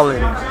you're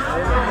balling.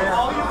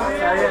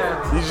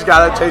 Yeah. You just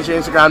gotta change your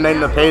Instagram name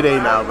to Payday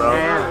now, bro.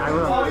 Yeah, I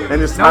will.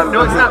 And it's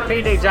No, it's not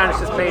Payday John. It's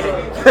just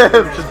Payday.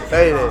 It's just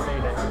Payday.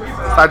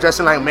 Start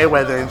dressing like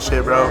Mayweather and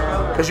shit, bro.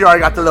 Cause you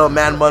already got the little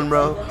man bun,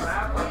 bro.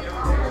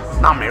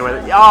 Not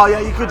Mayweather. Oh yeah,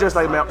 you could dress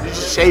like Mayweather. You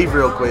just shave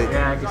real quick.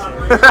 Yeah, I can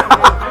see it.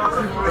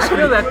 I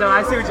feel that though.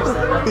 I see what you're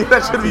saying.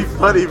 That should be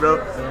funny, bro.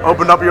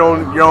 Open up your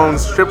own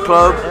strip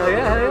club. Hell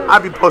yeah.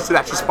 I'd be posted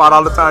at your spot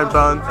all the time,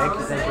 John. Thank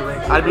you.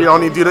 I'd be the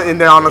only dude in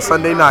there on a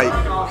Sunday night.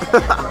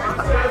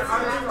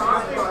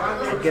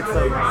 Get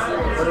some.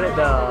 What are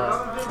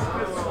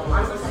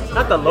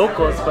not the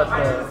locals, but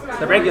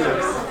the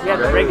regulars. Yeah,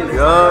 the regulars.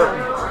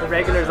 Yup. The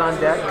regulars on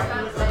deck.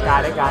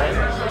 Got it.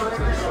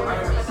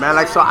 Man,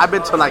 like, so I've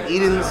been to like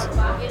Eden's,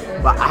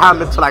 but I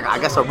haven't been to like, I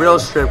guess, a real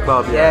strip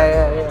club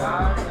yet.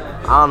 Yeah.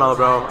 I don't know,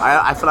 bro.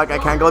 I feel like I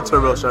can't go to a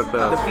real strip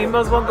club. The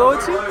females won't go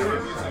with you?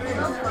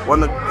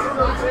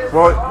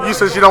 Well, you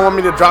said you don't want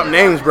me to drop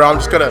names, bro. I'm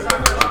just gonna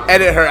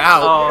edit her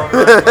out. Oh.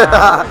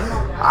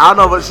 I don't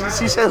know, but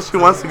she says she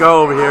wants to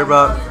go over here,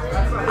 but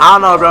I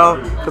don't know, bro.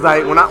 Cause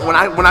like when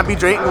I be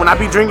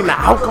drinking the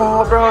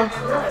alcohol, bro,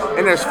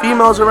 and there's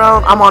females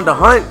around, I'm on the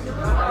hunt.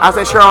 As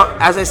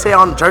they say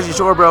on Jersey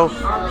Shore, bro,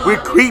 we're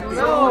creepy.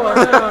 No.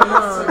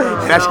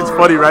 That shit's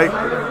funny, right?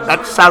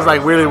 That sounds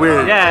like really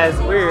weird. Yeah, it's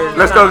weird.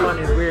 Let's go.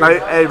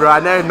 Like, hey, bro, I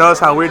never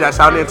noticed how weird that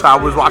sounded until I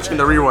was watching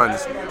the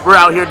reruns. We're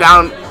out here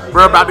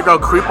we're about to go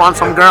creep on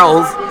some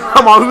girls.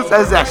 Come on, who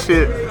says that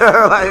shit?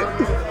 Like,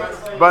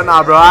 but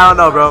nah, bro, I don't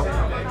know, bro.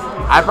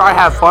 I probably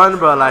have fun,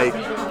 but like,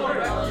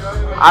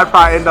 I'd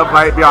probably end up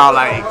like be all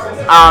like,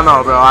 I don't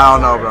know, bro.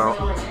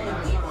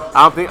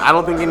 I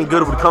don't think any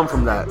good would come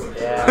from that.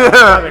 Yeah,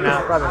 probably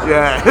not.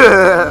 Yeah.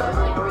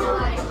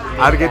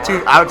 I'd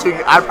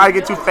probably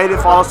get too faded,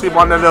 fall asleep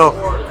on the little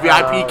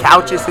VIP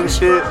couches and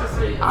shit.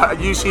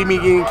 You see me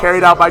getting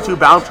carried out by 2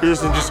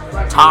 bouncers and just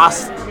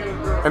tossed,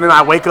 and then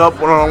I wake up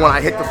when I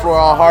hit the floor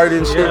all hard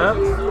and shit. Yep.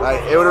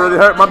 Like it would really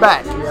hurt my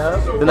back.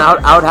 Yep. Then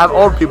I would have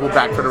old people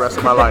back for the rest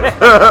of my life.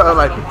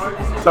 Like,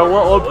 so I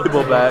want old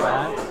people back.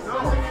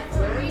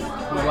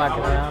 You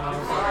walking around?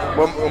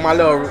 With my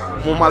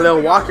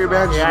little walker,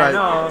 man. Just Yeah, like, I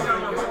know.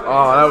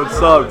 Oh, that would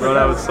suck, bro.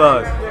 That would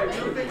suck.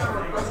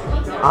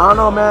 I don't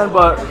know, man,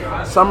 but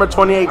summer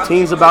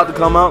 2018 is about to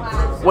come up.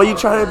 What you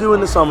trying to do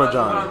in the summer,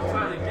 John? I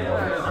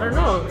don't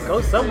know.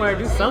 Go somewhere,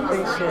 do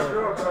something, shit.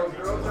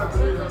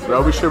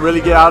 Bro, we should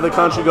really get out of the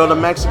country, go to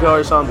Mexico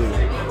or something.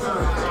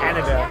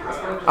 Canada.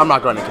 I'm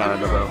not going to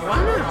Canada, bro.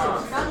 Why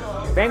not?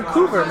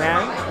 Vancouver,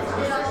 man.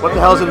 What the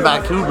hell's in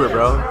Vancouver,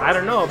 bro? I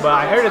don't know, but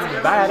I heard it's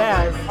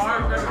badass.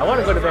 I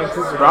want to go to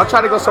Vancouver. Bro, I'll try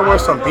to go somewhere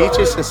with some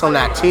beaches and some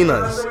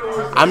Latinas.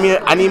 I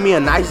need me a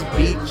nice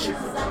beach.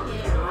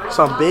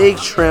 Some big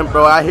shrimp,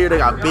 bro. I hear they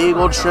got big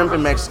old shrimp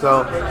in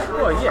Mexico.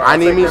 Oh, yeah. I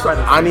need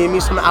me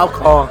some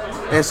alcohol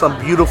and some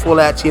beautiful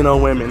Latino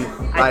women.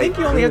 I think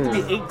you only have to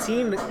be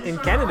 18 in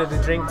Canada to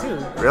drink too.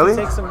 Really?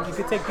 You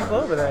could take people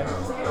over there.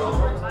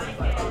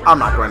 I'm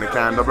not going to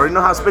Canada, bro. You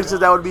know how expensive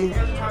that would be?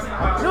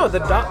 No, the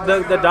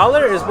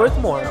dollar is worth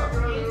more.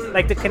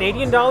 Like the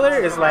Canadian dollar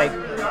is like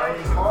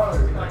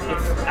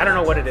I don't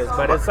know what it is,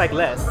 but it's like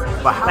less.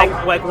 But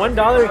how- like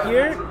 $1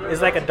 here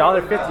is like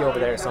 $1.50 over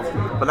there or something.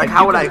 But like,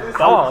 how would I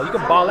ball? You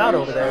can ball out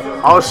over there.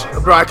 Oh,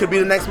 bro, I could be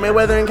the next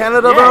Mayweather in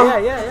Canada, bro.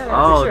 Yeah.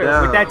 Oh, for sure.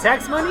 damn. With that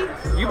tax money,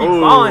 you'd be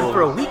balling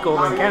for a week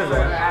over in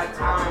Canada.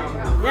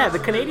 Yeah, the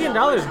Canadian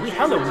dollars, we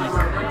hella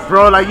weak.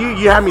 Bro, like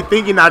you had me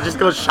thinking I'll just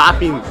go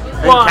shopping in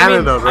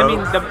Canada, bro. I mean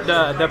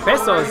the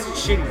peso is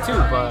shitty too,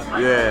 but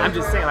Yeah. I'm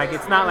just saying, like,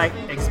 it's not like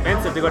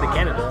expensive to go to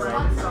Canada.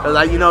 Right? Cause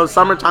like, you know,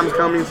 summertime's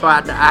coming, so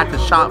I have to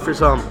shop for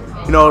some,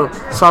 you know,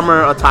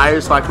 summer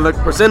attire so I can look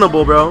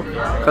presentable, bro.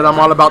 Cause I'm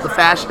all about the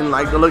fashion,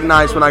 like to look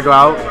nice when I go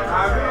out.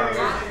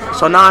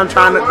 So now I'm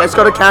trying to let's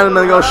go to Canada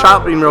and go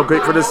shopping real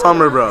quick for this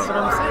summer, bro.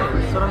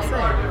 That's what I'm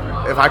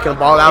saying. If I can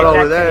ball out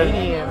over there,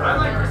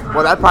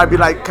 well, that'd probably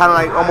be like kind of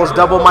like almost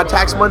double my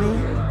tax money.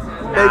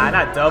 Nah,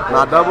 not double.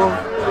 Not double.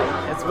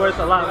 It's worth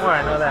a lot more.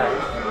 I know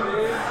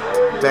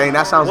that. Dang,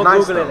 that sounds We'll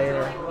nice. Google it though.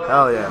 later.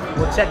 Hell yeah.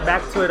 We'll check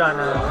back to it on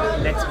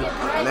next week.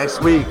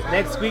 Next week.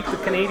 Next week, the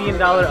Canadian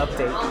dollar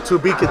update. To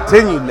be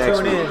continued next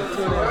Tune week. in.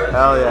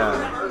 Hell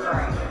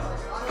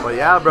yeah. Well,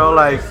 yeah, bro,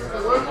 like,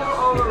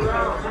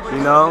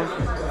 you know,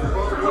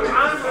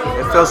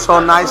 it feels so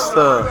nice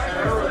to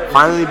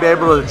finally be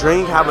able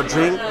to have a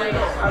drink.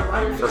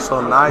 It feels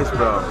so nice,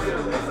 bro.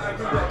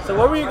 So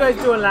what were you guys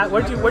doing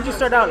where'd you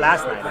start out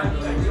last night?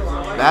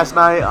 Last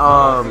night,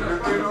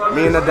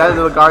 me and the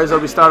Desert Garza,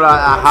 we started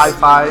at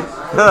Hi-Fi.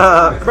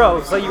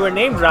 Bro, so you were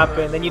name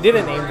dropping, then you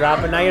didn't name drop,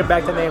 and now you're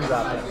back to name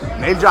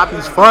dropping. Name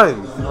dropping's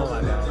fun. Oh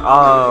my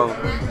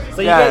god.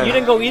 So yeah. you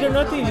didn't go eat or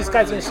nothing? You just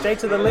guys went straight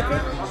to the liquor?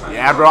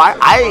 Yeah, bro.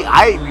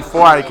 I ate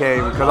before I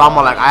came because I'm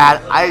like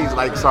I ate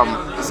like some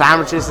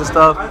sandwiches and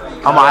stuff.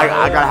 I'm like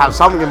I gotta have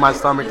something in my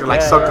stomach to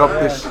like suck up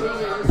this.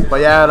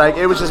 But yeah, like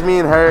it was just me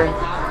and her,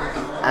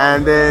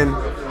 and then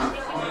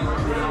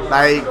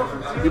like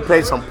we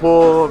played some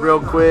pool real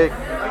quick.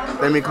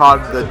 Then we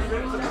called the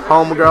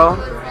homegirl,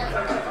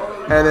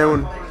 and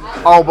then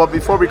but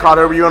before we called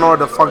her, we went over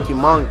to Funky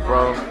Monk,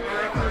 bro.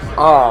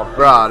 Oh,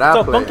 bro, that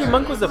So place. Funky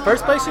Monk was the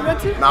first place you went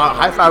to? No,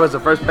 Hi-Fi was the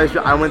first place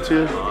I went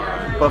to,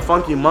 but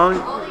Funky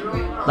Monk,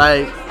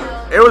 like,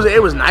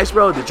 it was nice,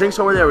 bro. The drinks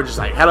over there were just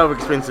like hella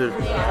expensive.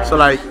 So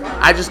like,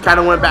 I just kind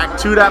of went back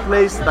to that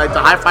place, like to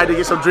Hi-Fi to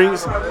get some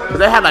drinks. But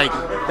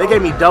they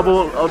gave me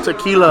double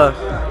tequila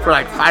for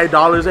like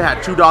 $5. They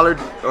had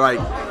 $2 like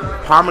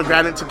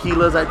pomegranate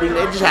tequilas. I think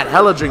they just had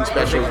hella drink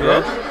specials,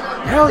 bro.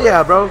 Hell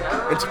yeah, bro.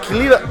 And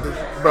tequila,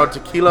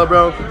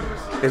 bro,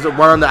 is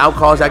one of the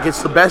alcohols that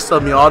gets the best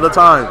of me all the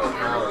time.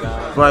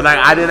 But like,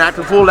 I didn't act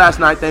a fool last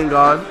night, thank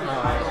God.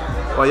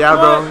 But yeah,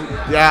 bro.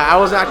 Yeah, I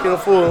was acting a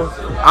fool.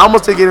 I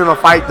almost did get in a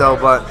fight though,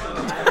 but.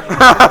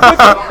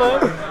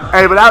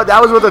 Hey, but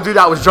that was with a dude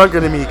that was drunker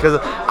than me, because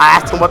I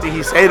asked him what did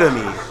he say to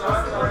me.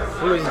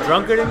 He was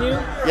drunker than you?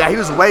 Yeah, he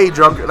was way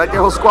drunker. Like the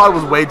whole squad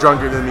was way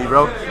drunker than me,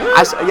 bro.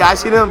 I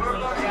seen him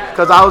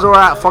because I was over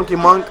at Funky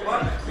Monk,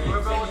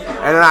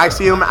 and then I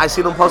see him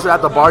posted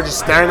at the bar just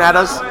staring at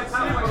us,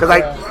 because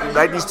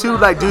like these two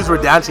like dudes were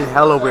dancing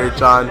hella weird,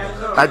 John.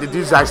 Like the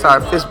dudes I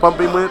started fist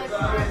bumping with,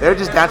 they're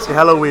just dancing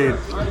hella weird.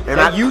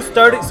 And you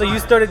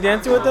started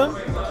dancing with them?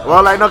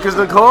 Well, like no, cause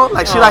Nicole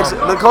likes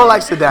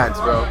to dance,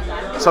 bro.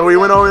 So we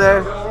went over there,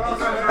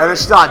 and then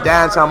she started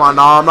dancing. I'm like,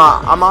 no,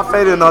 I'm not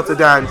faded enough to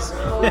dance.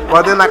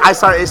 But then like it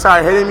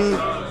started hitting me,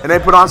 and they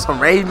put on some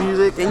rave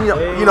music, and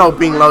you know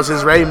Bing loves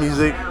his rave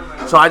music.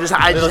 So I just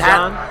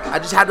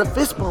had the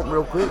fist bump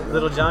real quick.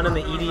 Little John and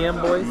the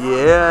EDM boys?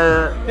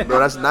 Yeah, bro,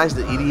 that's nice.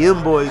 The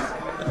EDM boys.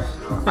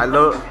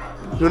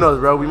 Who knows,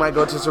 bro? We might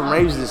go to some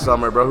raves this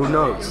summer, bro. Who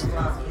knows?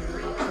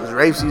 This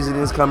rave season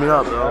is coming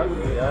up, bro.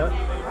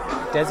 Yeah.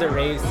 Desert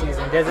rave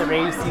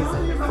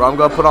season. Bro, I'm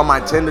gonna put on my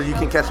Tinder. You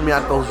can catch me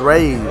at those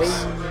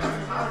raves.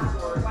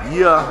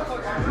 Yeah.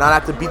 Not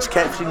at the beach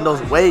catching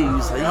those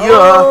waves.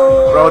 Yeah.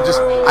 Bro,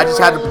 I just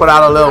had to put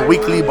out a little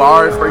weekly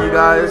bar for you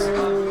guys.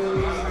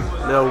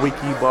 Little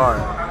weekly bar.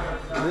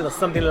 A little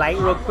something light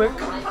real quick.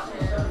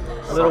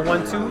 A little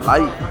 1-2.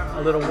 Light.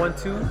 A little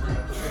 1-2.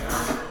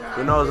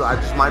 Who knows? I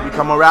just might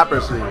become a rapper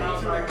soon.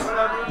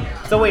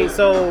 So wait,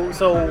 so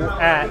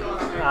at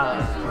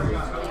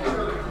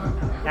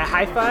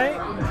Hi-Fi,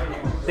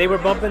 they were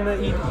bumping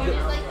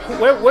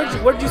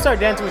where'd you start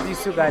dancing with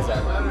these two guys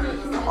at?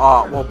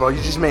 Oh, well, bro,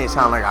 you just made it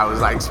sound like I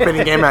was like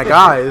spinning game at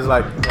guys.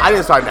 Like, I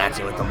didn't start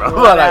dancing with them, bro.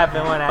 What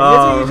happened? That's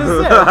what you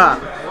just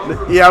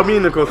said. Yeah, me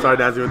and Nicole started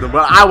dancing with them,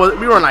 but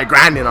we weren't like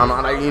grinding on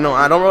like, you know,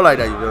 I don't roll like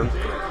that, you know.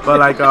 But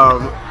like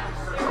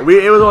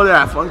it was over there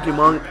at Funky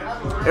Monk.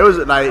 It was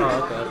like,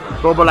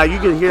 bro, but like you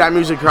can hear that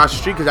music across the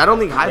street, because I don't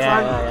think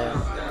Hi-Fi. Yeah.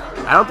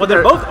 I don't think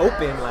they're both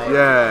open, like.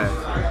 Yeah.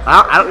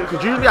 I don't,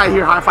 cause usually I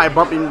hear Hi-Fi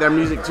bumping their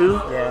music too.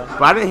 Yeah.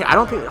 But I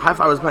don't think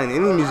Hi-Fi was playing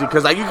any music,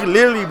 cause like you could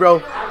literally,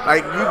 bro,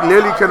 like you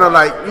literally could have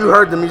like you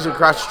heard the music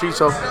across the street,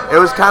 so it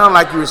was kind of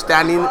like you were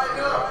standing,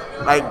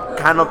 like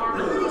kind of,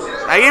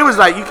 like it was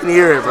like you can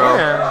hear it, bro.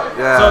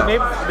 Yeah. So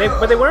maybe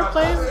but they weren't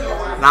playing.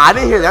 Nah, I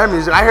didn't hear their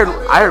music. I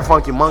heard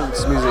Funky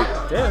Monk's music.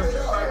 Damn.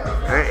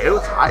 It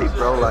was hype,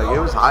 bro. Like it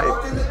was hype.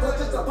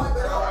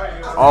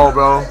 Oh,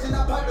 bro.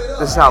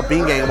 This is how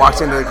Bean Gang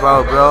walks into the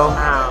club, bro.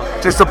 Wow.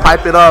 just to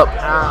pipe it up.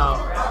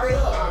 Ow.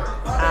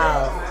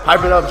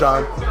 Pipe it up,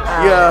 John.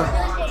 Yeah.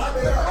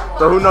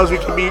 So who knows? We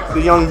can be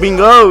the young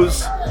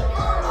bingos,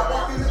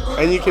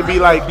 and you can be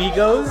like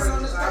Bigos?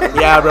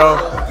 yeah, bro.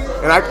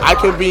 And I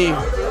can be.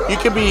 You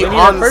can be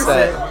on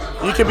set.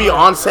 You can be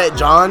on set,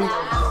 John.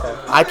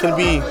 I can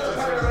be.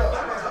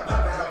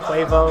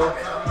 Quavo.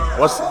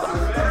 What's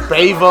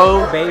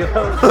Bavo?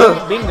 Bingo.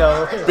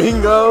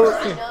 Bingo.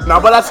 No,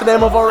 but that's the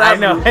name of our rap. I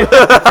know.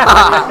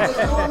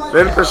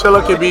 Then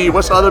Priscilla could be.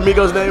 What's the other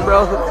Migo's name,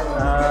 bro?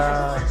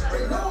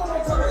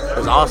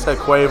 It's Offset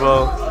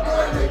Quavo.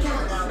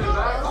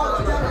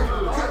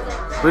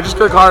 We're just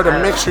gonna call her the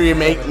mystery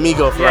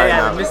Migo for right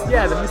now.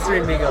 The mystery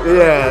Migo.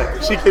 Yeah,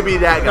 she could be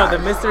that guy. No,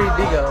 the mystery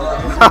Bigo.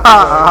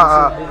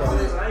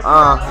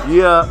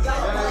 Yeah.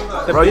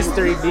 The bro,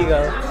 mystery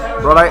Bigo.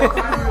 Bro, like,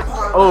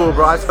 oh,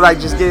 bro, I feel like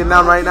just getting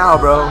down right now,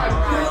 bro.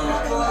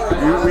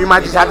 We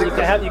might just have to.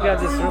 You got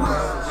this room.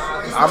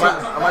 I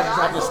might just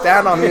have to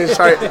stand on here and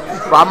start.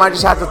 Bro, I might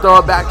just have to throw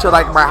it back to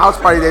like my house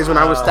party days when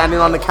I was standing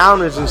on the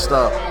counters and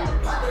stuff.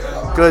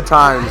 Good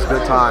times,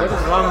 good times.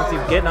 What is wrong with you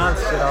getting on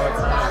shit all the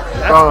time?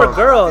 That's for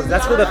girls.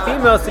 That's for the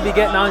females to be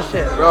getting on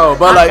shit. Bro,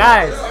 but not like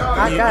guys.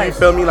 Not you guys.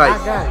 feel me? Like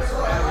not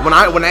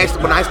guys. when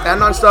I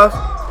stand on stuff,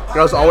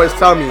 girls always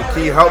tell me,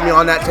 "Can you help me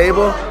on that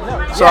table?"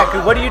 So, yeah,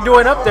 cause what are you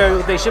doing up there?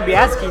 They should be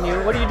asking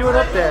you. What are you doing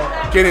up there?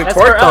 Getting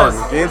twerked on.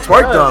 Getting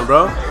twerked on,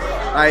 bro.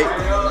 Like,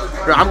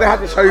 bro, I'm gonna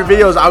have to show you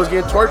videos. I was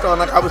getting twerked on.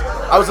 Like I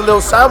was a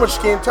little sandwich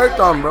getting twerked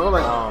on, bro.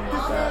 Like, oh my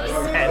god.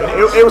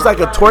 It was like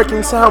a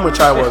twerking sandwich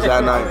I was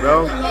that night,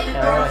 bro.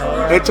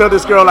 Until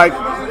this girl like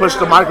pushed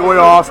the microwave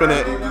off and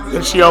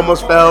she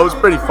almost fell. It was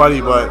pretty funny,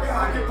 but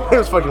it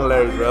was fucking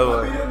hilarious,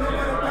 bro. Like,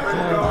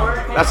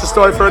 that's a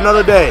story for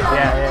another day.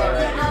 Yeah.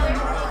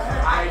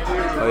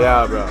 Oh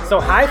yeah, bro. So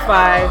high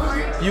five,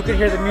 you can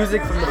hear the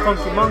music from the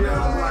Funky Monk.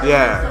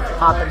 Yeah.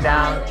 Hopping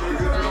down.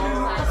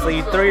 So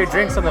you throw your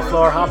drinks on the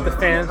floor, hop the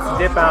fence,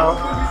 dip out.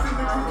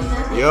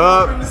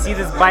 Yup. See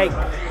this bike.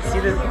 See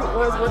this.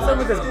 What's up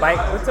with this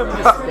bike? What's up with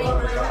this thing?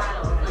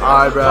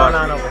 Alright, bro. What's going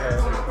on over here?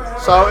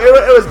 So it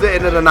was the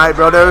end of the night,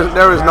 bro.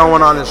 There was no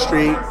one on the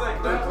street.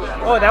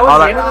 Oh, that was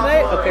the end of the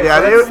night? Okay,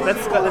 yeah, so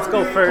let's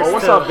go first. Oh,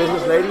 what's up,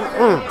 business lady?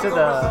 To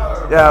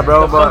the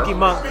bro, the Funky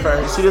Monk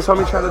first. You see this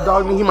homie trying to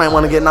dog me? He might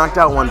want to get knocked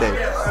out one day.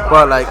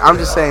 But like, I'm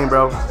just saying,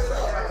 bro,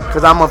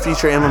 because I'm a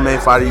future MMA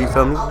fighter. You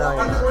feel me? No,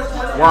 you're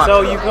not. Why?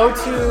 So you go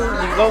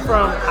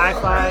from High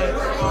Five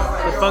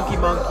to Funky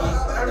Monkey.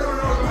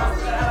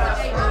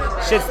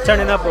 Shit's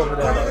turning up over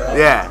there, though, right?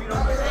 Yeah.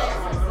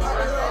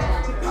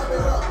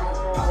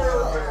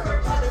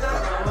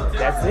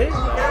 That's it?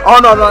 Oh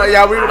no,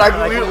 yeah, we I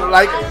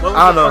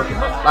don't know,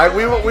 like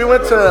we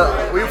went to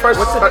first.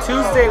 What's a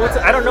Tuesday?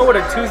 I don't know what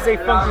a Tuesday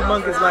Funky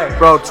Monk is like.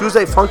 Bro,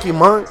 Tuesday Funky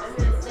Monk.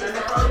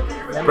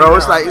 Bro,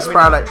 it's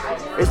probably like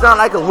it's not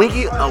like a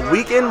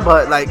weekend,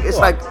 but like it's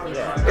like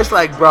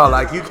bro,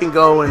 like you can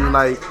go and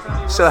like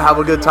still have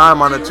a good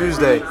time on a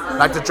Tuesday.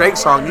 Like the Drake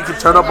song, you can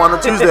turn up on a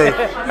Tuesday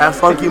at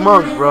Funky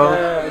Monk, bro.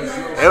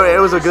 It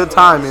was a good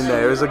time in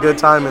there. It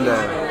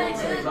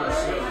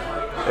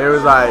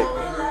was like.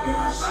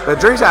 The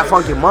drinks at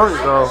Funky Monk,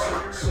 bro,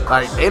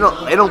 like they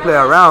don't play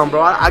around,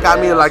 bro. I got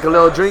me like a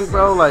little drink,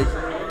 bro, like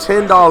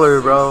 $10,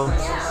 bro.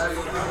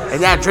 And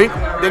that drink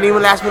didn't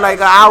even last me like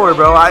an hour,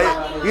 bro.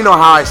 You know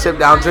how I sip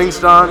down drinks,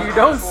 John. You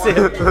don't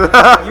sip. You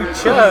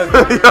chug.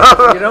 You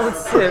don't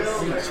sip.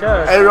 You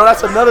chug. Hey, bro,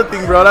 that's another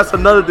thing, bro.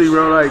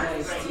 Like,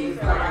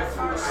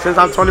 since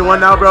I'm 21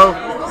 now, bro,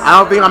 I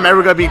don't think I'm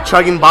ever gonna be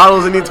chugging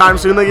bottles anytime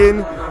soon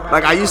again,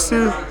 like I used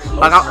to.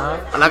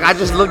 I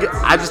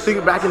just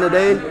think back in the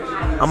day.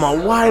 I'm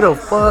like, why the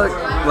fuck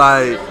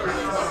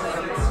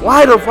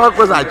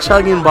was I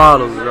chugging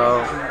bottles,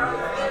 bro?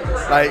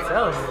 Like,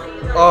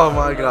 oh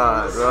my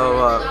god,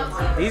 bro.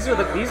 These are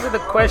the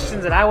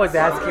questions that I was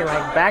asking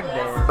like back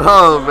then.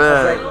 Oh man.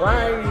 I was like,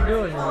 why are you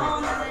doing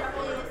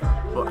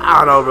that? Well,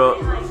 I don't know, bro.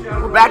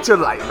 Back to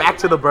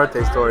the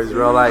birthday stories,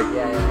 bro. Like,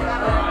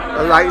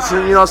 like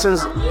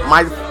since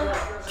my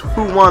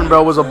 2-1,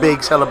 bro, was a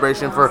big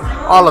celebration for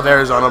all of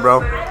Arizona,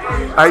 bro.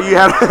 Like you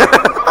had.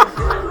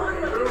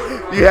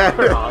 You had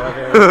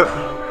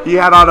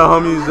all the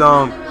homies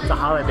it's a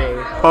holiday.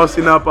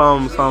 Posting up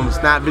some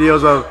snap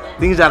videos of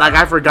things that like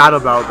I forgot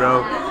about,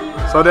 bro.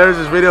 So there's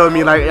this video of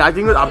me like I'm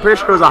pretty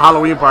sure it was a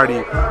Halloween party,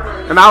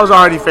 and I was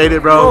already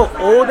faded, bro. Oh,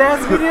 old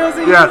ass videos.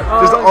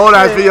 Just old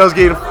ass videos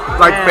getting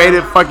like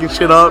faded, fucking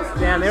shit up.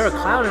 Damn, they were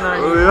clowning on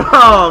you.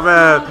 Oh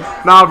man,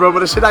 nah, bro. But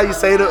the shit that you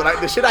say,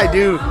 the shit I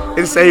do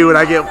and say when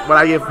I get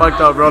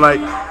fucked up, bro. Like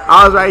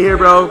I was right here,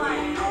 bro.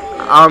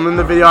 In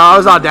the video, I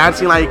was all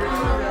dancing like.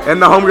 And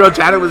the homegirl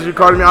Janet was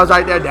recording me. I was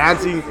right there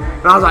dancing,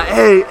 and I was like,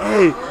 "Hey!"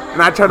 And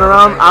I turned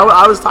around.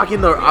 I was talking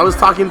to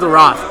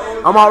Roth.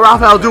 I'm all,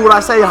 Raphael, do what I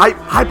say. Hype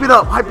it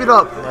up.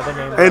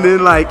 And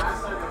then like,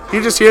 you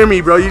just hear me,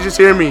 bro. You just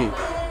hear me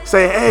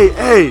say,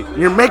 "Hey,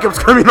 your makeup's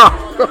coming off."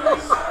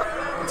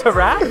 To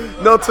rap?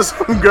 No, to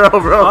some girl,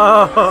 bro.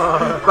 Oh.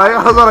 Like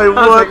I was like,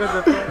 what?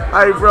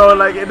 Like, bro,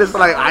 like it's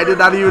like I did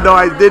not even know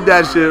I did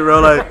that shit,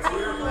 bro. Like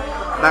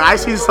I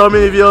see so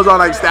many videos on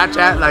like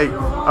Snapchat, like.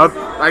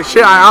 Like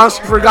shit, I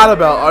honestly forgot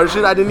about, or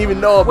shit I didn't even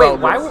know about.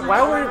 Wait,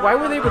 why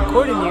were they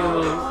recording you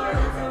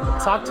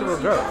talk to a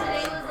girl?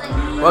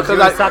 Well, You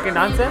was talking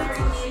nonsense?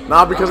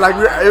 Nah, because like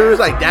it was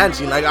like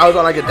dancing. Like I was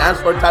on like a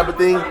dance floor type of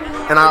thing,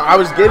 and I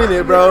was getting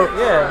it, bro.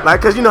 Yeah.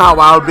 Like, cause you know how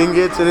Wild Bing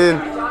gets, and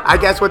then I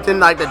guess within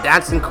like the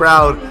dancing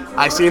crowd,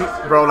 I seen,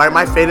 bro, like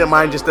my favorite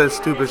mind just does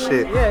stupid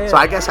shit. Yeah. So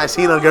I guess I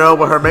seen a girl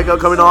with her makeup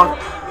coming off.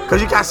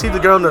 Cause you can't see the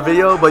girl in the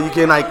video, but you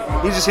can like,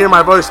 you just hear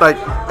my voice like,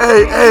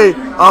 hey,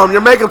 your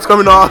makeup's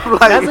coming off. Like,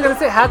 That's what I was gonna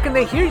say. How can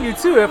they hear you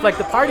too if like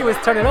the party was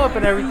turning up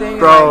and everything?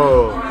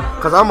 bro,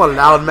 cause I'm a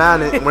loud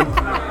man. And when,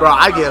 bro,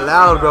 I get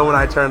loud, bro, when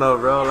I turn up,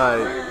 bro. Like,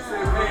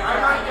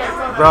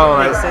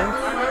 Makes sense.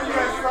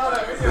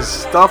 the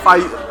stuff I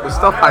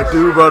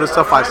do, bro, the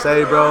stuff I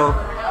say, bro.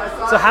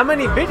 So how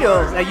many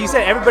videos? Like you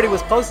said, everybody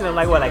was posting them.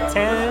 Like what? Like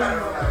 10?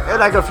 And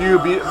like a few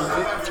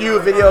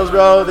videos,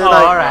 bro. They're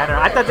like, all right.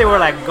 I thought they were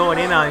like going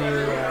in on you.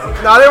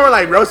 No, they weren't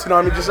like roasting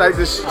on me, just like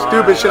this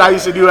stupid shit I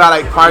used to do at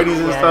like parties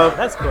and stuff.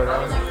 That's cool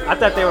though. I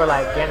thought they were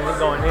like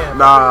going in.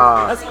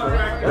 Nah. That's cool.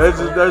 There's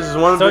just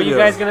one So video. you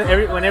guys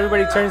when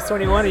everybody turns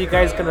 21, are you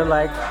guys gonna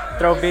like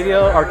throw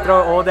video or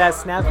throw old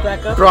ass snaps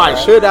back up? Bro, I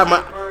should have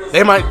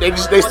they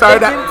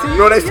started that,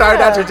 bro. They started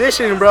that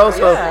tradition, bro.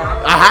 So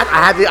Yeah. I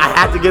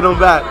had to get them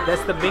back.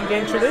 That's the Bing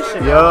Gang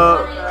tradition.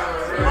 Yo.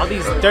 All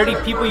these dirty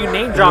people you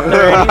name dropped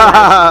already,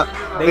 like,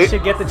 they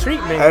should get the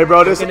treatment. Hey,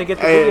 bro, They're gonna get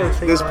the video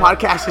treatment. this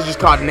podcast is just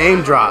called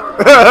Name Drop.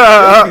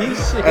 I'm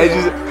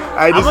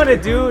gonna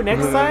do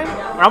next time.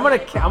 Or I'm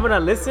gonna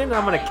listen. And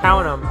I'm gonna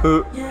count them,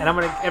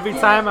 and every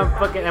time I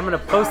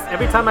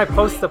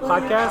post the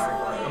podcast,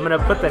 I'm gonna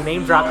put the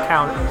name drop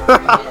count.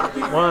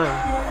 1,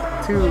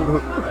 2,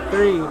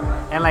 3,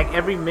 and like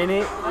every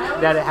minute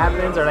that it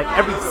happens, or like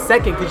every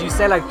second, because you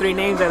say like 3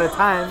 names at a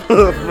time.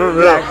 Like,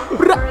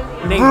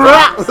 name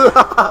drops.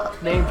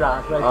 Name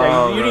drops right there.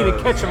 Oh, you didn't even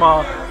catch them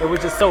all. It was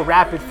just so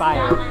rapid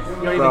fire.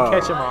 You don't even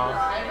catch them all.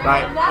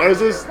 Like there's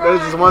this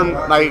one,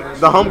 like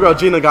the homegirl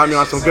Gina got me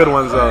on some good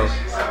ones though.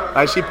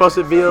 Like she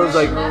posted videos,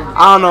 like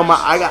I don't know,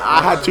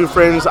 I had 2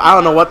 friends, I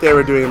don't know what they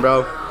were doing,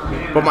 bro.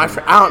 But my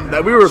friend,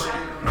 we were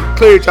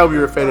clearly tell we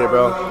were faded,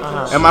 bro.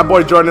 And my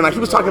boy Jordan, like he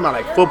was talking about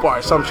like football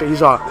or some shit.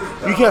 He's all,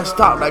 you can't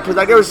stop, like, cause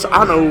like there was,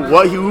 I don't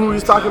know who he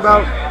was talking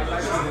about,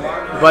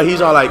 but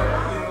he's all like,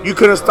 you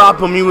couldn't stop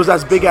him. He was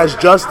as big as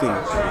Justin.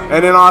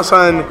 And then all of a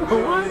sudden,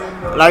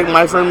 like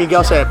my friend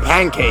Miguel said,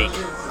 pancake.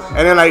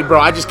 And then like, bro,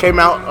 I just came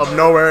out of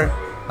nowhere.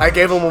 I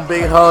gave him a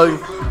big hug,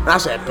 and I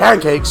said,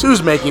 pancakes?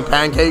 Who's making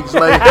pancakes?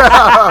 Like,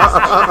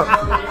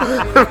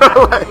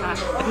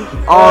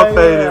 all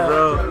faded,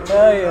 bro.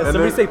 Hell yeah.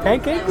 Somebody say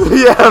pancakes?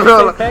 Yeah,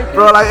 bro. Pancakes?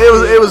 Bro, like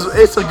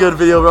it's a good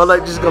video, bro.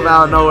 Like just come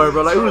out of nowhere,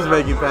 bro. Like who's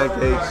making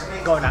pancakes?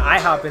 Going to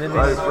IHOP and then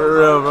Like for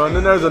real, bro. And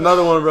then there's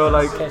another one, bro.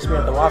 Like catch me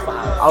at the Waffle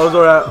House. I was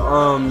over at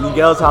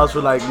Miguel's house for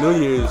like New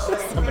Year's.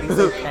 Somebody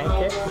said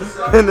pancakes?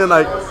 And then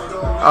like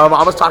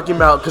I was talking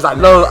about, because I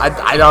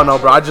don't know,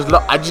 bro. I just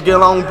get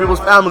along with people's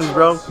families,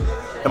 bro.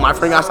 And my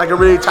friend got like a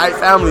really tight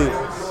family.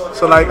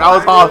 So like I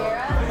was all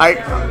like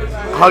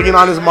hugging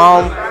on his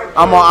mom.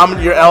 I'm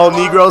your El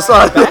Negro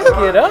son. Back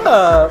it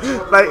up.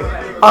 Like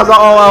I was like,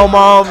 oh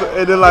mom,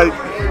 and then like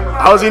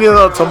I was eating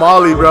a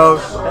tamale, bro.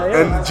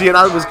 And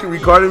Gina was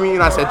recording me,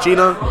 and I said,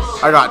 Gina,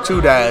 I got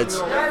 2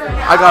 dads.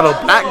 I got a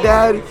black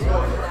dad,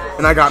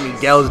 and I got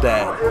Miguel's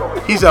dad.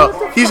 He's El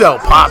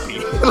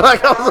Poppy.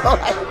 Like I was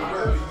like,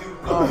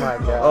 Oh my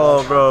god.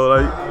 oh bro,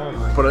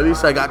 like, but at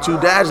least I got 2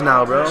 dads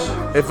now, bro.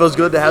 It feels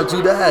good to have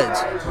 2 dads.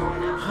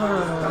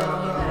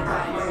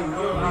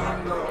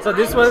 So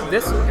this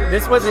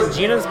wasn't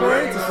Gina's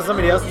parents? This was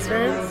somebody else's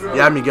parents?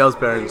 Yeah, Miguel's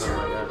parents.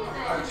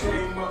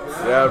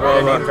 Yeah,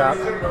 bro. Name drop.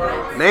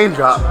 Name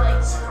drop.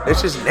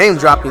 It's just name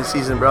dropping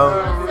season, bro.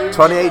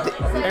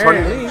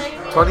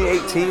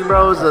 2018,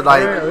 bro, is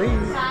like,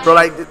 bro,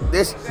 like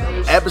this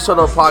episode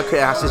of the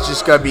podcast is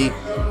just gonna be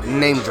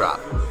name drop.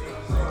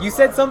 You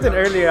said something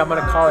earlier. I'm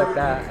gonna call it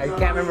that. I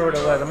can't remember what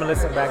it was. I'm gonna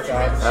listen back to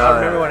it. I'll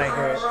remember when I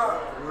hear it.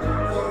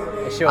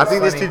 I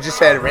think this dude just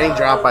said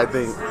raindrop, I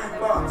think.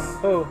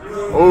 Who?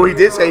 Oh, he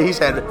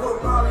said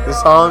the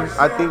song.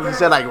 I think he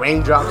said like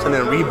raindrops and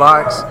then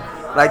Reeboks.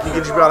 Like you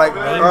could just be like,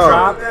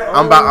 Raindrop.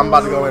 I'm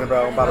about to go in,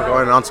 bro. I'm about to go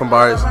in on some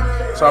bars.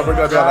 So we're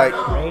gonna be like,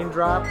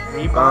 raindrop,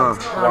 Reeboks.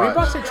 No, watch.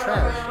 Reeboks are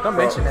trash. Don't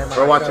mention them.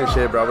 Bro, watch your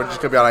shit, bro. We're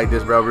just gonna be like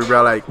this, bro.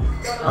 We're like,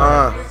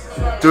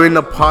 doing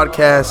the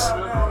podcast.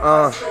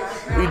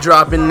 We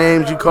dropping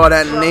names. You call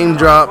that name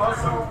drop?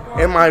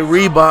 In my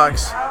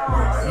Reeboks.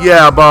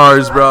 Yeah,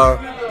 bars, bro.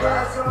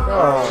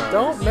 Oh,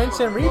 don't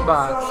mention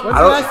Reeboks. When's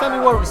the last time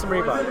you wore some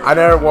Reeboks? I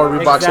never wore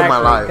Reeboks in my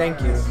life.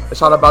 Thank you.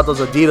 It's all about those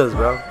Adidas,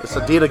 bro. It's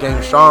Adidas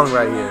gang strong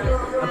right here.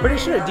 I'm pretty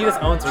sure Adidas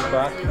owns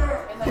Reebok.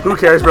 Who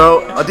cares,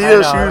 bro?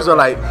 Adidas shoes are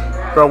like,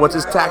 bro, what's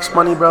his tax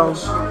money, bro?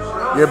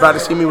 You're about to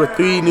see me with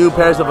 3 new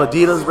pairs of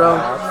Adidas, bro.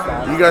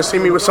 You gonna see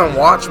me with some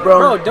watch, bro?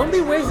 Bro, don't be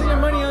wasting your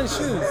money on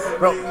shoes.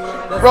 Bro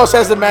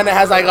says the man that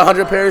has like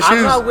 100 pairs of shoes.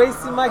 I'm not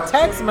wasting my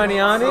tax money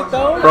on it,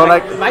 though. Bro,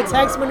 like my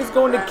tax money's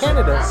going to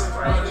Canada.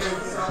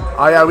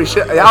 Oh yeah, we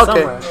should. Yeah,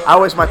 okay. Somewhere. I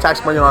waste my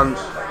tax money on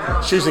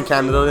shoes in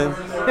Canada then.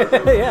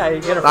 Yeah,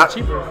 you get it for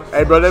cheaper.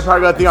 Hey, bro, they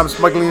probably gonna think I'm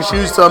smuggling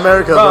shoes to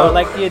America, Bro, bro.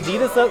 like the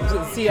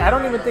Adidas see, I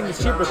don't even think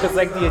it's cheaper because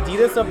like the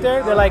Adidas up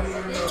there, they're like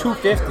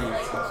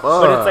 $250,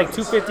 but it's like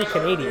 $250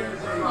 Canadian,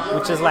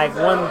 which is like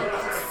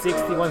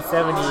 160,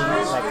 170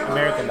 like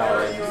American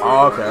dollars.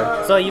 Oh,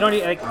 okay. So you don't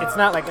need, like, it's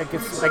not like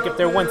it's like if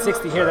they're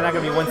 160 here, they're not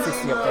gonna be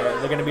 160 up there.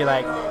 They're gonna be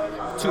like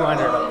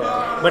 200 up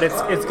there, but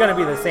it's gonna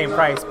be the same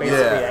price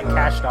basically at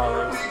cash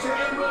dollars.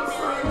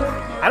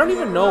 I don't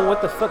even know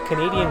what the fuck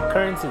Canadian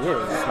currency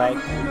is. Like,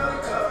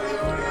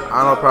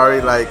 I don't know,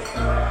 probably like,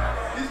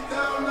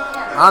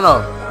 I don't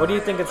know. what do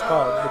you think it's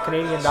called? The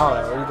Canadian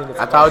dollar. What do you think it's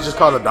I called? thought it was just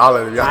called a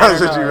dollar, to be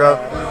honest with you, bro.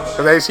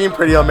 Because they seem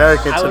pretty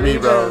American to me,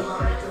 bro.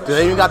 Do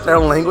they even got their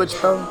own language,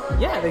 bro?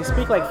 Yeah, they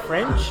speak like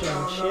French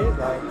and shit.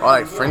 Like, Oh,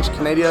 like French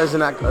Canada, isn't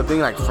that a thing?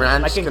 Like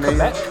French like in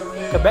Canadian?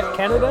 Quebec,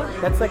 Canada.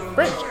 That's like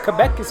French.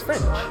 Quebec is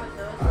French.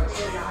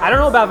 I don't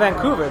know about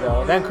Vancouver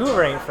though.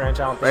 Vancouver ain't French.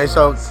 I don't think. Right,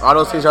 so all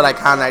those things are like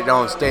kind of like their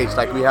own states,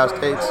 like we have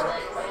states.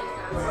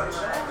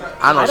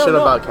 I don't know shit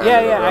about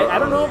Canada. Yeah. I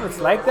don't know if it's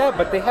like that,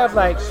 but they have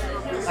like,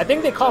 I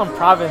think they call them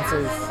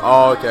provinces.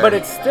 Oh, okay. But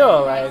it's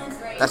still like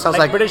That sounds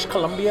like British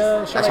Columbia.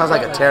 And shit that sounds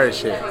like a that. terrorist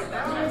shit.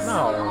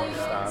 No,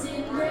 stop.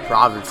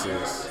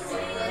 Provinces.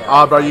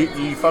 Oh, bro,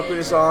 you fuck with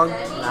this song?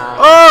 Nah.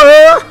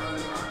 Oh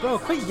yeah. Bro,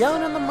 quit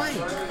yelling on the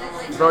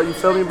mic. Bro, you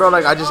feel me, bro?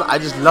 Like I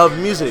just love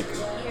music.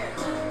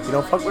 You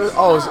don't fuck with it?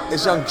 Oh,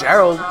 it's young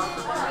Gerald.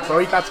 Bro,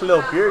 he got a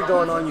little beard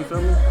going on, you feel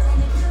me?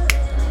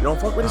 You don't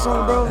fuck with this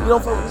song, bro? You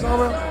don't fuck with this song,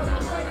 bro?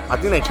 I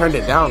think they turned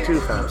it down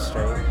too, fam.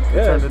 Straight. They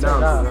Good. turned it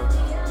down.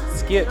 Turn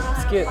Skip.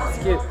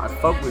 I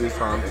fuck with this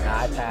song.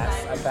 Nah, I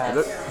pass.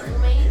 Look.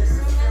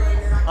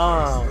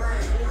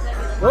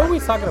 What were we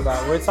talking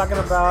about? We're talking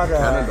about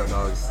Canada,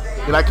 dog.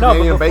 You like no,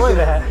 Canadian but before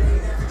bacon?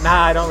 that,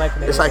 nah, I don't like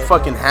Canadian It's like bacon.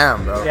 fucking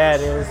ham, bro. Yeah,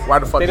 it is. Why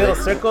the fuck? The they-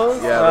 little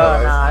circles? Yeah,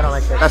 bro. Nah, I don't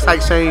like that. That's shit.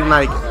 like saying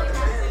like,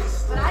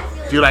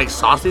 do you like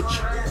sausage,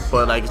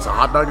 but like it's a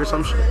hot dog or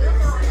some shit?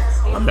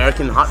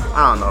 American hot?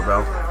 I don't know,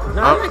 bro.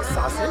 No, I like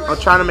sausage. I'm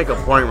trying to make a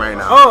point right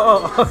now.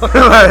 Oh.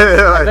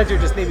 I like, thought you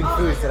were just naming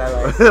foods that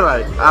I like.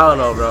 like, I don't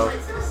know, bro.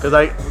 Cause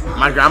like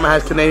my grandma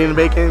has Canadian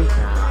bacon,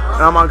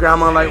 and I'm my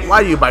grandma like,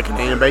 why do you buy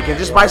Canadian bacon?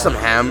 Just buy some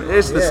ham.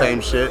 It's the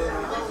same shit.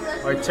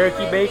 Or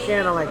turkey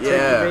bacon. I like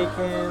turkey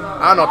bacon.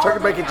 I don't know.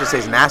 Turkey bacon just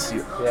tastes nasty.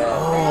 Yeah.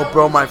 Oh,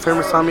 bro, my friend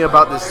was telling me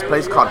about this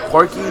place called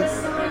Porky.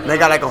 And they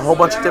got like a whole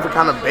bunch of different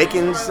kind of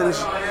bacons and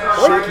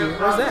Porky? shit.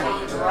 What's that?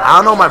 I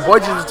don't know. My boy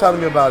just was telling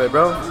me about it,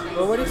 bro.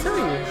 Well, what did he tell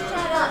you?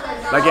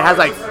 Like it has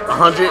like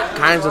 100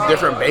 kinds of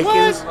different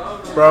bacons.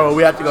 Bro,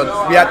 we have to go.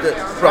 Bro,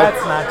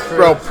 That's not true.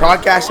 Bro,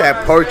 podcast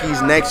at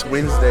Porky's next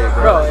Wednesday,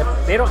 bro. Bro,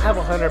 if they don't have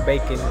 100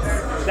 bacons,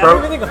 I don't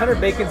even think 100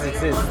 bacons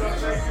exist.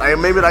 Like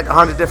maybe like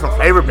 100 different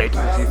flavor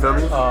bacons. You feel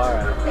me? Oh,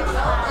 alright.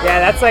 Yeah,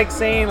 that's like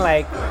saying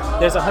like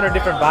there's 100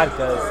 different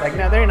vodkas. Like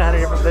no, there ain't 100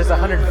 different. There's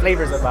 100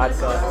 flavors of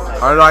vodka.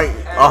 Like, Or like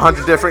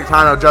 100 different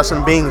kind of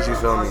Justin Bings. You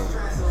feel me?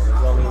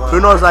 there's only one. Who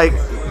knows? Like,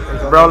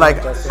 There's bro, only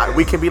like one Justin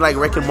we could be like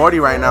Rick and Morty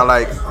right now.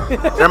 Like,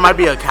 there might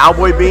be a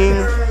cowboy being,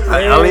 an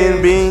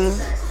alien being,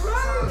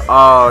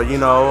 you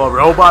know, a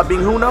robot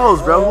being. Who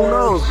knows, bro? Who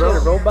knows, Shit,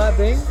 a bro? robot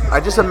thing? I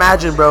just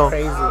imagine, bro,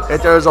 Crazy.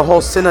 if there was a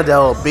whole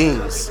citadel of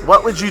beings.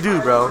 What would you do,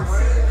 bro?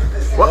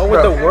 What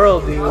would bro, the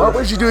world do? What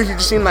would you do if you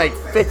just seen like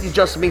 50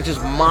 Justin Bings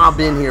just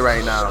mob in here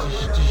right now,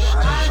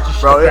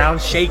 bro? The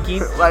ground shaking.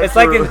 Like, it's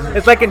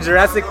like in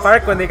Jurassic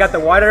Park when they got the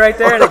water right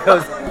there and it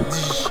goes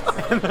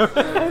and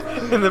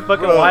the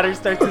fucking water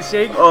starts to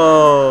shake.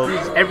 Oh,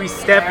 Every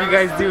step you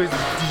guys do is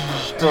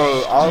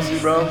bro, honestly,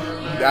 bro,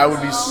 that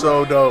would be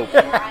so dope.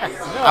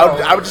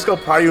 I would just go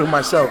party with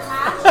myself.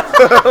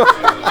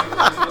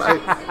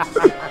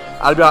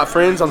 I'd be out,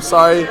 friends. I'm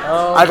sorry.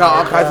 I got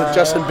all kinds of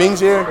Justin Bings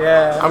here.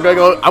 Yeah.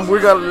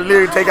 We're gonna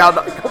literally take out.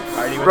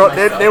 Bro,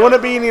 there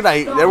wouldn't be any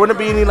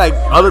like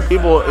other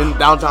people in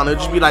downtown. It'd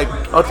just be like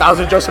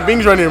 1,000 Justin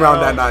Bings running around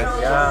that night.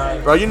 Yeah.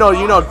 Bro, you know,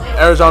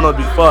 Arizona would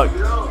be fucked.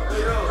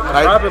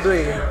 Like,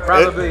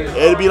 Probably.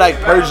 It'd be like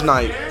Purge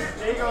night.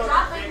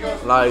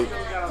 Like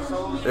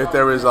if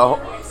there was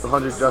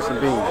 100 Justin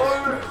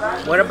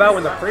Bings. What about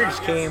when the purge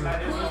came?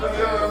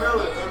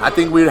 I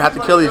think we'd have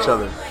to kill each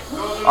other,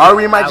 or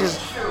we might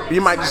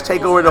just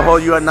take over the whole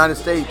United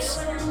States.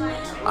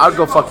 I'd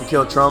go fucking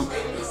kill Trump.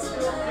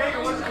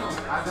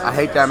 I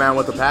hate that man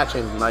with the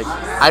passion. Like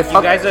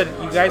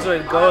You guys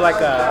would go like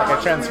a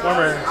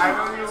transformer.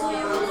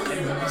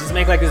 Just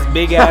make like this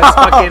big ass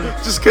fucking.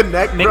 just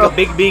connect, Make bro. a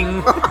big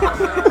bing.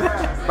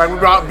 Like we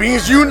brought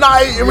beings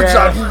unite and we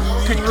Yeah.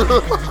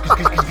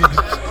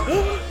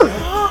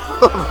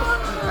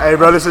 Hey,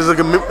 bro, this is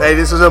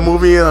a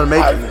movie in the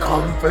making.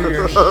 Come for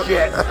your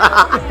shit.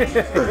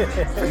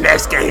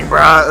 Next game,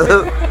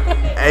 bro.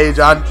 Hey,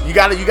 John, you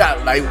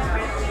got like.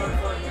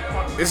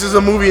 This is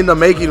a movie in the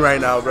making right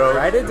now, bro.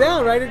 Write it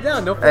down.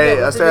 Don't forget.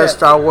 Hey, I said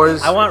Star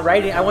Wars. I want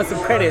writing. I want some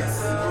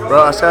credits.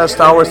 Bro, I said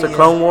Star Wars: The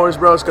Clone Wars,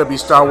 bro. It's gonna be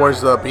Star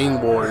Wars: The Bean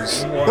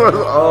Wars.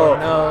 Oh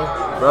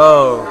no.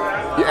 Bro.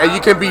 And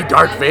you can be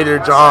Darth Vader,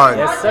 John.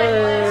 Yes,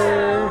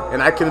 sir.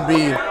 And I can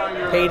be.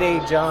 Payday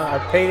John or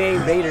Payday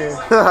Vader.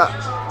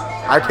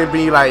 I could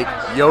be like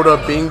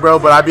Yoda Bing, bro,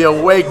 but I'd be a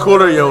way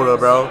cooler Yoda,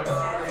 bro.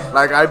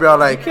 Like I'd be all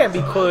like, You can't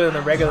be cooler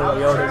than a regular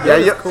Yoda. yeah,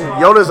 Yoda's cool.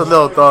 Yoda's a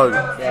little thug,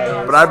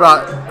 Yeah, but I'd be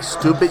like,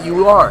 stupid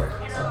you are,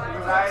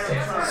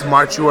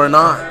 smart you are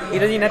not. He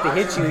doesn't even have to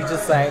hit you. He's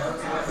just like,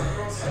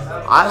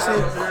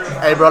 Honestly,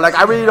 hey, bro, like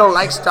I really don't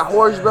like Star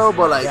Wars, bro,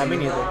 but like, yeah, me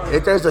neither.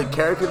 if there's a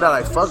character that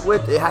I fuck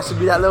with, it has to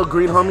be that little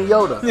green homie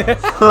Yoda.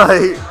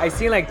 Like, I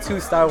seen like 2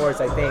 Star Wars,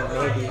 I think,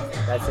 maybe.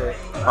 That's it.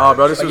 oh,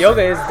 bro, But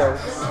Yoda is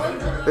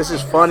dope. this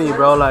is funny,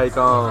 bro. Like,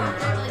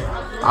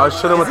 I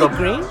was chilling Is with he the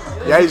green?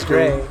 Yeah, he's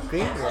green.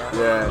 Green?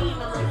 Yeah.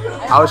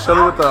 Yeah. I was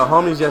chilling with the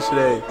homies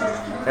yesterday,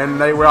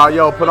 and they were all,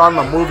 yo, put on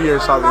the movie or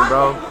something,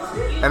 bro.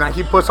 And like,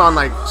 he puts on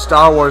like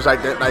Star Wars,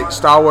 like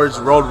Star Wars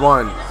Road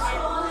One.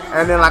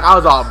 And then like I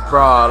was all,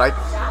 bro, like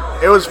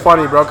it was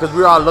funny, bro, because we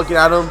were all looking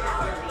at him,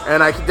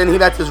 and like then he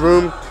left his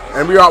room,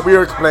 and we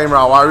were complaining,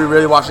 bro, why are we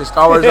really watching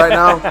Star Wars right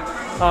now?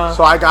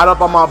 So I got up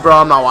on my, bro,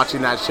 I'm not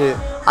watching that shit.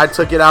 I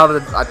took it out,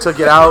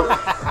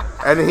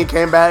 and then he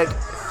came back.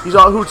 He's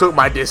all, who took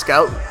my disc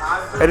out?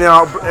 And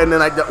then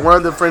like one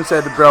of the friends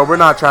said, bro, we're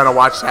not trying to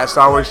watch that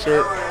Star Wars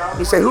shit.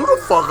 He said, who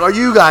the fuck are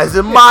you guys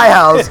in my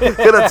house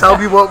gonna tell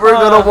me what we're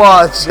gonna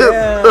watch?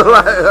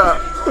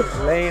 Yeah.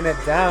 Laying it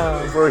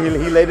down. Bro, he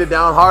laid it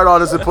down hard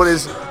on us and put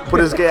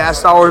his gay ass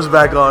Star Wars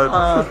back on.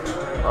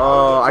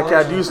 I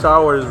can't do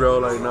Star Wars, bro.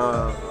 Like,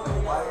 nah.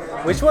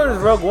 Which one was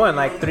Rogue One?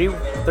 Like three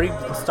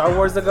Star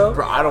Wars ago?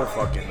 Bro, I don't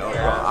fucking know,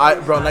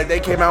 bro. Like they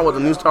came out with a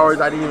new Star Wars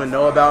I didn't even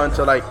know about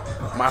until like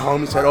my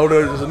homie said, oh,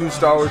 there's a new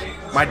Star Wars.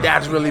 My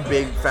dad's really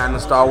big fan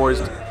of Star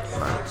Wars.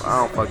 I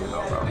don't fucking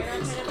know, bro.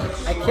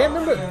 I can't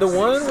remember the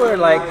one where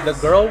like the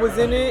girl was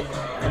in it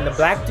and the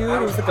black dude.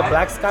 It was like a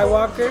black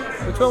Skywalker.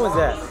 Which one was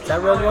that? Is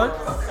that Rogue One?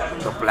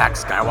 The Black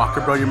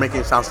Skywalker, bro. You're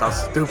making it sound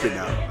stupid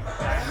now.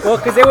 Well,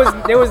 because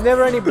there was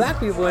never any black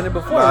people in it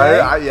before,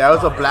 right? Yeah, it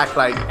was a black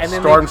like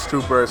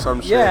stormtrooper or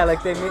some shit. Yeah,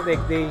 like they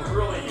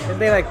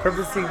like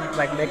purposely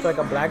like make like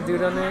a black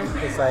dude on there.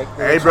 It's like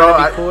hey, bro,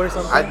 to be cool or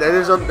something.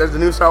 there's a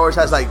new Star Wars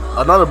has like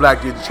another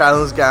black dude,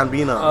 Childish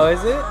Gambino. Oh,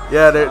 is it?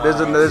 Yeah,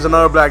 there's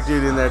another black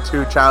dude in there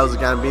too, Childish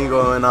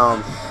Gambino,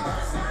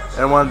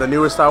 and one of the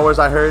newer Star Wars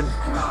I heard.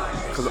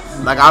 Cause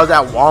like I was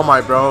at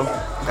Walmart, bro,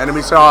 and then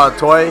we saw a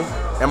toy,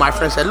 and my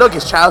friend said, "Look,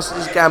 it's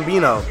Childish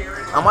Gambino."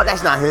 I'm like,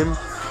 "That's not him."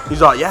 He's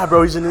like, yeah,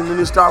 bro, he's in the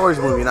new Star Wars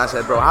movie. And I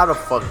said, bro, how the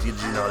fuck did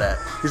you know that?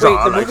 He's Wait,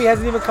 like, the movie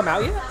hasn't even come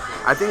out yet?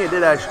 I think it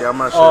did actually. I'm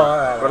not sure. Oh, all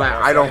right, but like,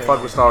 I don't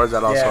fuck with Star Wars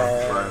at all.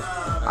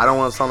 Yeah. I don't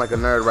want to sound like a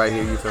nerd right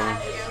here. You feel me?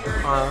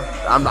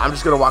 I'm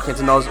just gonna walk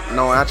into no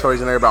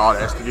Anchovies and everybody,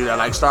 that's the dude that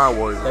like Star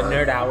Wars. The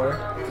nerd hour.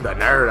 The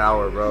nerd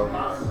hour, bro.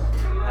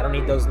 I don't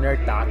need those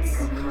nerd thoughts.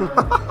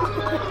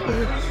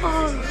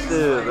 Oh,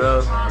 shit,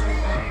 bro.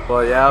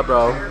 Well, yeah,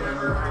 bro.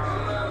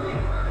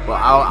 Well,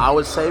 I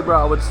would say, bro,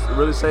 I would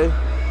really say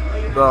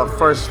the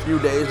first few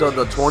days of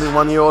the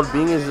 21-year-old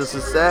being is a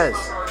success.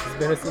 It's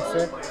been a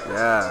success.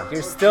 Yeah.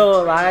 You're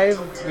still alive.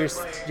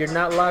 You're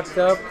not locked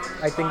up.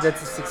 I think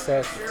that's a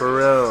success. For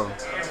real.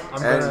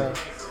 I'm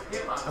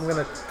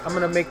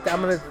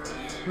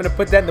gonna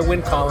put that in the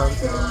win column.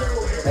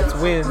 That's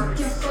wins.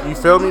 You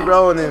feel me,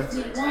 bro? And then,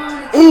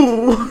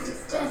 ooh,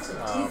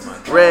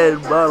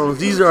 red bottles.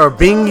 These are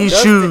Bingy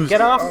Justin, shoes.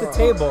 get off the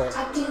table.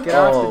 Get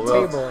off the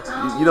table.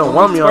 You don't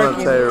want me on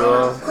the table,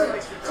 bro.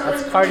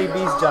 That's Cardi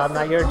B's job,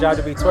 not your job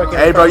to be twerking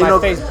hey, in bro, front you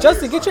of my know, face.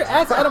 Justin, get your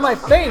ass out of my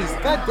face.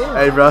 God damn.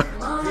 Hey, bro.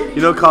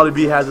 You know Cardi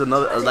B has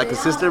a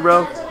sister,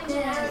 bro?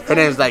 Her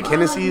name's like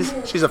Hennessy's.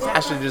 She's a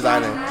fashion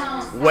designer.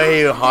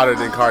 Way hotter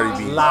than Cardi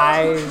B.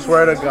 Lies.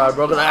 Swear to God,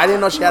 bro. Like, I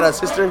didn't know she had a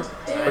sister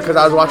because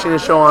I was watching a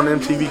show on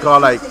MTV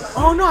called like...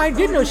 Oh, no, I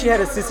did know she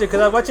had a sister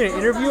because I was watching an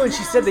interview and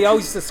she said they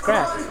always used to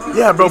scrap.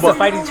 Yeah, bro, they used to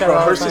fight each other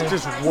all her the time.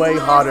 sister's way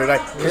hotter.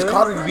 Like, because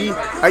Cardi B,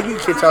 like, you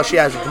can tell she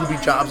has booby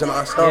jobs and all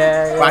that stuff.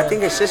 Yeah. But I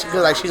think her sister,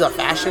 because like she's a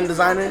fashion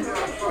designer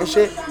and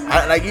shit.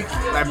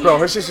 Bro,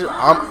 her sister.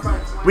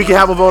 We can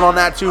have a vote on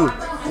that too.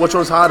 Which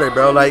one's hotter,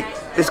 bro? Like,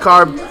 it's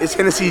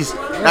Hennessy's.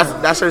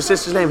 That's her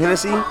sister's name,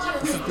 Hennessy.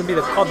 This is gonna be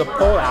called the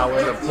poll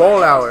hour. The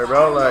poll hour,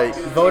 bro. Like,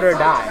 vote or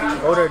die.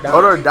 Vote or die.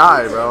 Vote or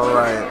die, bro.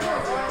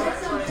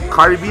 Like,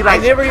 Cardi B,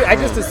 like, I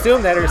just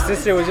assumed that her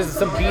sister was just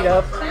some beat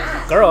up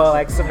girl,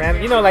 like some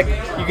random, you know, like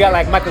you got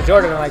like Michael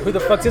Jordan, like who the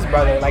fuck's his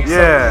brother, like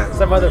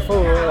some other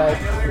fool, like.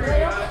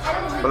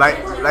 But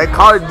like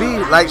Cardi B,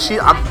 like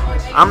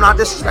I'm not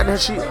disrespecting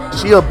her.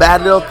 She a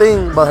bad little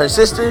thing, but her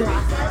sister,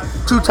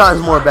 2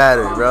 times more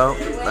badder, bro.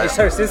 Like, is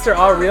her sister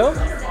all real,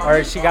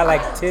 or she got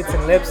like tits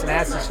and lips and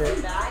ass and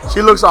shit?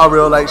 She looks all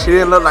real. Like, she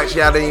didn't look like she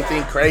had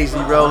anything crazy,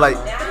 bro. Like,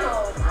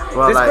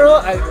 well, this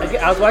girl,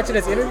 I was watching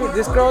this interview.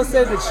 This girl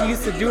said that she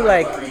used to do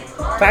like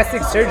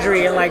plastic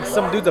surgery in like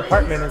some dude's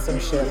apartment and some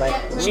shit. Like,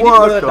 she didn't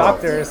go to the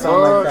doctor or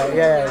something like that.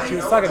 Yeah, she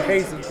was talking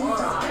crazy.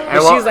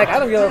 And she was like, I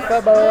don't give a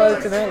fuck about all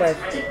this and that. Like,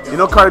 you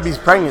know, Cardi B's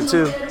pregnant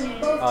too.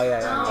 Oh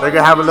yeah. They're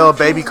gonna have a little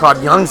baby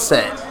called Young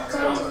Set.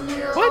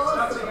 What?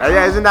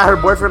 Yeah, isn't that her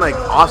boyfriend like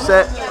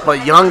Offset?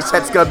 But Young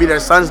Set's gonna be their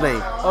son's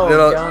name. Oh,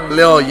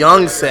 Little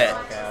Young Set.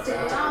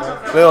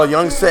 Little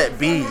Young Set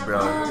B, bro.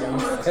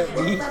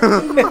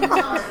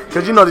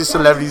 Because you know these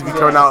celebrities be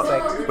coming out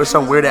with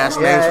some weird ass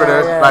names for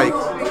their like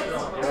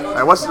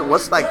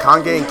what's like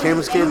Kanye and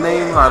Kim's kid's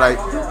name, or like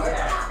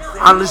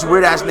on these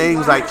weird ass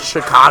names like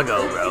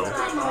Chicago, bro.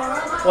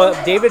 Well,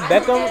 David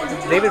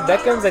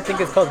Beckham's I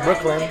think is called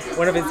Brooklyn.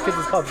 One of his kids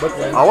is called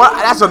Brooklyn. Oh, what?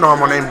 That's a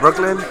normal name,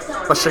 Brooklyn.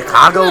 But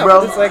Chicago,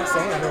 bro. It's like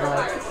saying,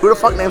 who the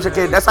fuck names a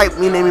kid? That's like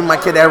me naming my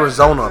kid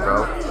Arizona,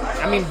 bro.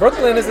 I mean,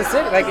 Brooklyn is a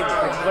city. Like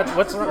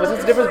what's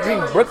the difference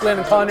between Brooklyn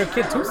and calling your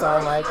kid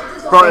Tucson? Like,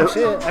 bro,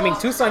 same shit. I mean,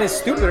 Tucson is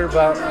stupider,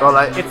 but bro,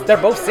 like, they're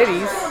both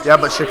cities. Yeah,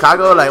 but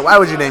Chicago, like, why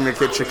would you name your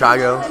kid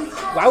Chicago?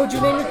 Why would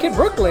you name your kid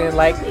Brooklyn?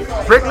 Like,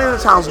 Brooklyn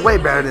sounds way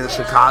better than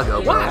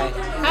Chicago, bro. Why?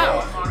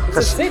 How? It's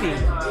a city.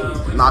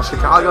 Nah,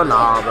 Chicago,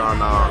 nah, bro,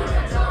 nah.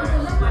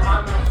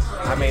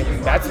 I mean,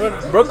 that's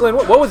what Brooklyn.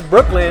 What was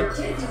Brooklyn?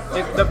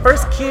 The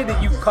first kid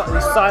that you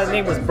saw his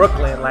name was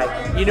Brooklyn. Like,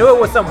 you knew it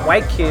was some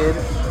white kid,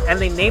 and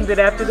they named it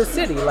after the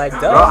city. Like,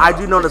 duh. Bro, I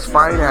do know this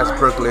fine ass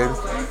Brooklyn.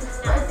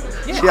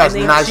 Yeah, she has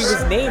nice. She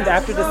was named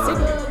after the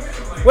city.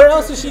 Where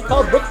else is she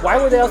called Brook? Why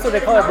would they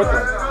call her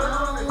Brooklyn?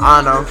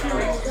 I don't know.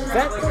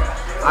 Exactly.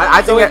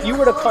 I so think if you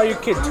were to call your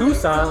kid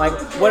Tucson, like,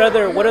 what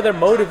other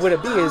motive would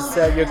it be? Is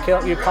you're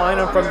calling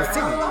them from the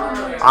city?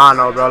 I don't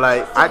know, bro.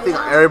 Like, I think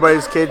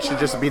everybody's kid should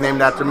just be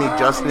named after me,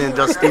 Justin and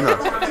Justina.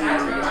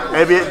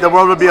 Maybe the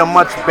world would be a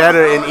much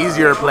better and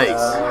easier place.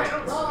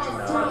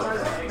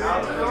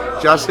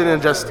 Justin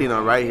and Justina,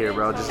 right here,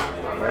 bro. Just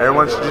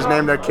everyone should just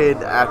name their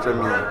kid after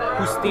me.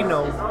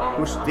 Justino.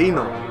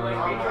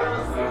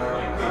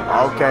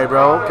 Okay,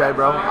 bro.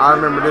 I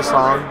remember this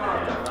song.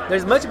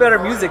 There's much better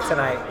music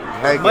tonight.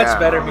 Much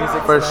better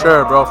music for tonight.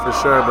 sure, bro.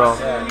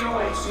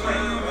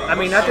 Yeah. I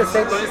mean, not to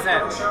say. What is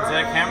that? Is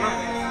that a camera?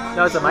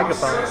 No, it's a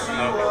microphone.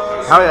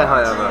 Hell yeah,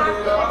 bro.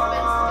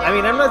 I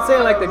mean, I'm not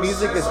saying like the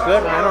music is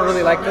good, and I don't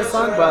really like this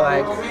song, but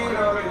like,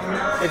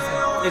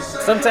 it's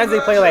sometimes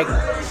they play like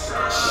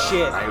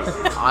shit.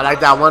 I like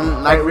that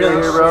one night like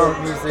really here, bro.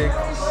 Music.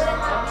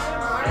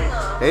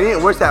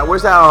 Where's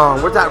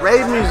that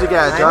rave music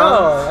at, John? I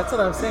know, that's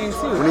what I'm saying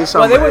too. We need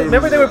some they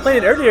were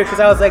playing it earlier because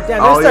I was like,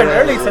 damn, they're starting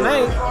early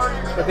tonight.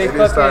 But they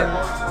fucking.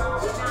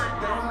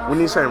 We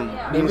need some.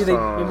 Maybe they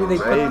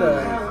put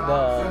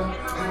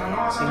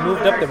they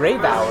moved up the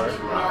rave hour.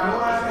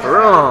 For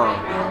real.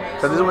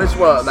 Cause it's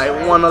what, like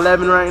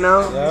 1:11 right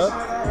now.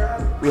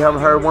 Yep. We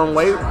haven't heard one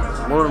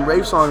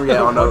rave song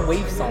yet on the one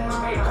wave song.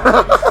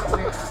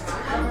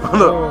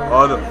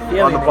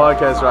 on the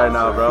podcast right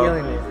now, bro.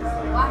 Feeling it.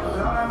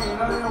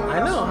 I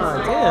know, huh?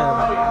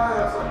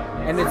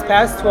 Damn. And it's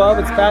past 12.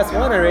 It's past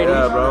 1 already.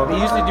 Yeah, bro. They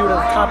usually do it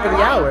at the top of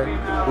the hour.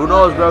 Who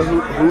knows, bro?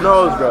 Who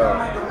knows,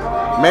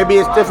 bro? Maybe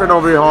it's different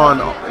over here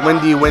on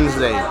Windy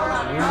Wednesday.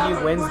 Windy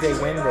Wednesday.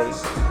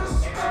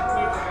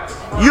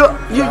 Yeah.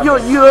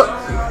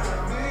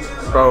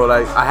 Bro,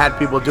 like, I had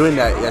people doing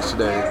that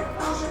yesterday.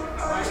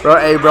 Bro,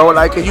 hey, bro,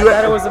 like, I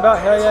thought it was about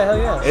hell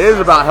yeah. It is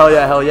about hell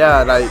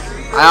yeah. Like,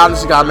 I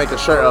honestly gotta make a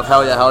shirt of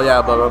hell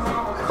yeah, bro.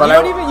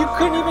 But you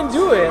couldn't even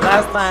do it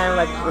last time.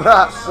 Like,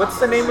 what's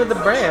the name of the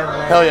brand?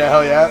 Like, hell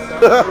yeah.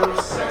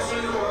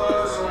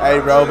 Hey,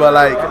 bro, but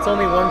like, that's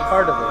only one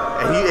part of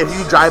it. If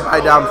you drive by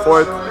down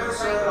 4th,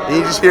 and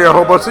you just hear a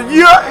whole bunch of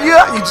yeah,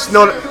 you just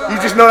know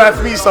that's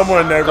me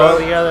somewhere in there, bro.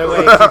 Go the other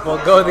way, people.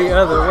 Go the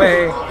other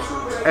way.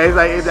 And it's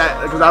like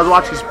that because I was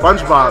watching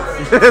SpongeBob.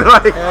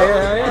 Like,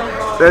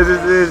 yeah.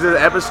 There's an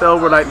episode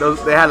where like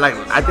they had like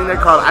I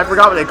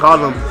forgot what they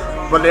called them,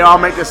 but they all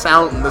make the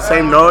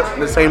same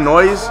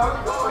noise.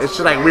 It's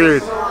just like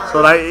weird.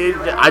 So like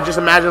I just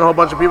imagine a whole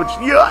bunch of people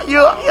just yeah.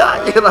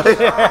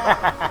 Like,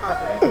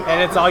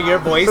 and it's all your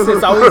voice.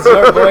 It's always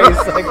your voice.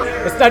 Like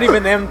it's not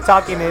even them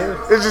talking.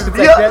 It's just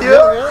yeah.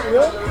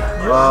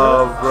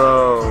 Oh,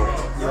 bro.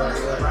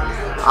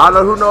 I don't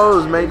know. Who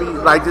knows? Maybe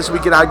like this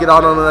weekend I get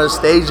on another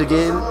stage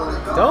again.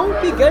 Don't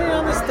be getting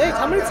on the stage.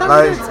 How many times am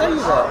I gonna tell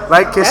you that?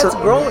 Like that's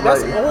grown.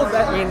 That's old.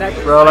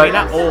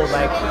 Not old.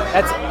 Like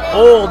that's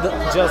old,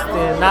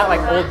 Justin. Not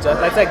like old Justin.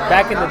 That's like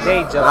back in the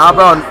day, Justin. Nah,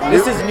 bro.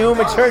 This is new,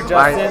 mature,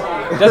 Justin.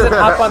 Doesn't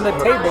hop on the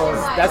tables.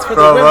 That's for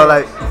the women. Bro,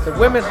 like, the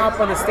women hop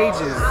on the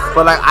stages.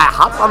 But like I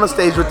hopped on the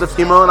stage with the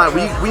female, and like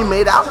we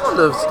made out on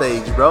the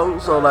stage, bro.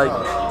 So like.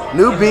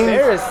 New Bing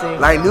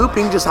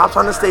just hops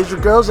on the stage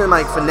with girls and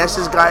like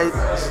finesses guys.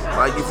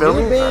 Like, you feel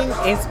me? New Bing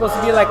ain't supposed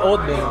to be like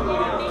old Bing.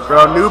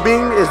 Bro, New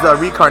Bing is the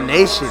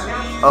reincarnation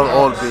of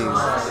old Bing.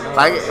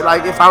 Like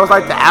if I was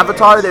like the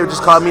Avatar, they would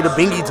just call me the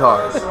Bingy-tar.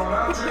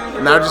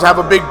 And I would just have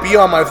a big B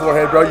on my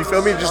forehead, bro. You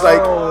feel me? Just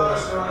like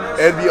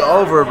it'd be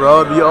over,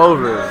 bro. It'd be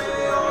over.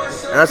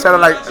 And instead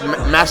of like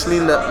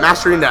mastering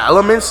the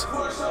elements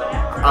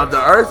of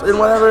the earth and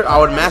whatever, I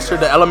would master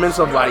the elements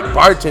of like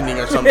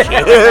bartending or some shit.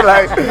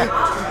 Like,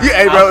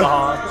 hey, bro,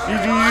 you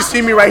just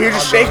see me right here,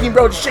 just shaking,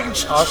 bro, just shaking.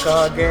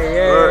 Alcohol,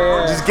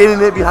 yeah. Just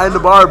getting it behind the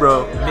bar,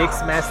 bro.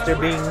 Mix master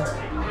Bing.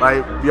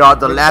 Like, y'all,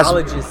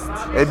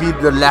 it'd be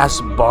the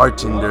last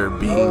bartender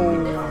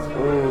Bing.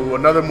 Ooh,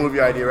 another movie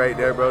idea right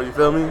there, bro. You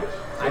feel me?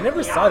 I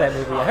never saw that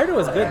movie. I heard it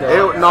was good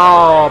though.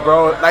 No,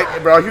 bro. Like,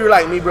 bro, if you're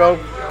like me, bro.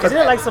 Isn't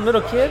it like some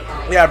little kid?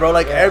 Yeah, bro.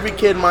 Like every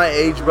kid my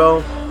age,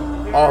 bro.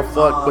 all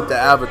fucked with the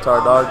Avatar,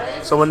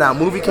 dog. So when that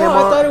movie came I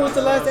on, thought it was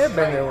the Last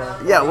Airbender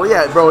one. yeah, well,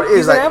 yeah, bro, it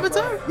is An like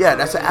Avatar? Yeah,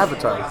 that's an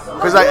Avatar.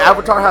 Cause like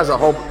Avatar has a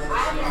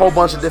whole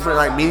bunch of different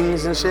like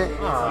meanings and shit.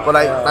 But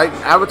like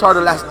Avatar,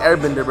 the Last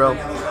Airbender, bro.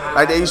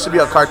 Like they used to be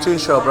a cartoon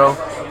show, bro.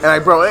 And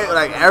like, bro,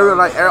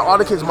 all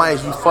the kids my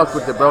age, we fuck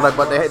with it, bro. Like,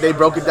 but they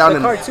broke it down The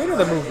in cartoon or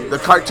the movie? the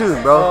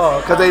cartoon, bro. Oh,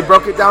 okay. Cause they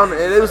broke it down,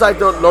 and it was like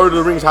the Lord of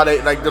the Rings, how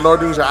they like the Lord of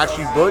the Rings are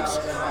actually books.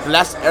 The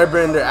Last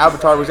Airbender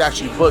Avatar was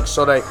actually books,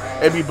 so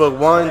it'd be book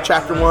 1,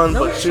 chapter 1,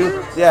 book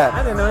 2. Yeah.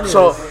 I didn't know any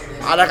So of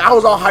this. I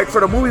was all hyped for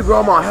the movie,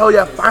 bro. I'm all hell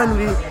yeah,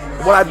 finally.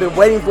 What I've been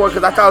waiting for,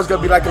 because I thought it was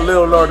gonna be like a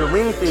little Lord of the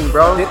Rings thing,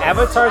 bro. Did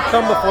Avatar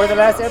come before the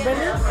Last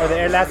Airbender, or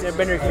the Last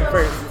Airbender came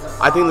first?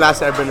 I think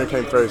Last Airbender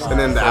came first, and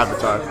then the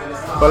Avatar.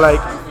 But like,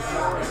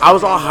 I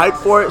was all hyped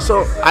for it,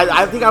 so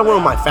I think I went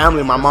with my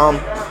family. My mom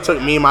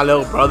took me, my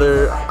little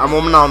brother.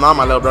 No, not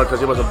my little brother because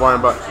he wasn't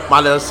born, but my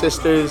little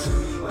sisters,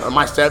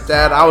 my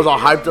stepdad. I was all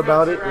hyped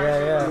about it.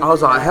 Yeah. I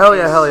was like, hell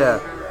yeah.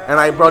 And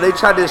like, bro, they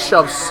tried to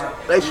shove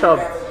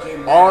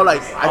all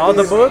like All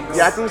the books?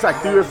 Yeah, I think it's like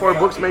 3 or 4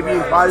 books, maybe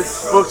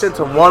 5 books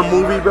into one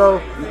movie, bro.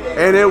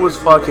 And it was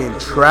fucking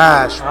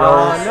trash, bro.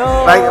 Oh,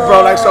 no. Like,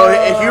 bro, like, so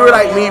if you were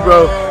like me,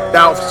 bro,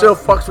 that still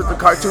fucks with the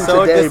cartoon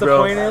So today,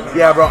 bro. disappointed?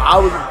 Yeah, bro.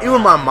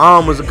 Even my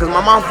mom was, because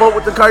my mom fought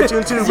with the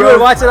cartoon too, bro. You would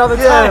watch it all the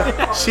time.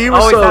 Yeah, she was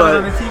Always so have it like,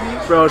 on the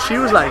TV? bro. She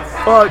was like,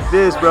 "Fuck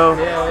this, bro."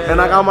 And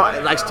like I'm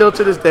like still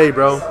to this day,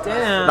 bro.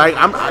 Damn. Like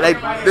I'm like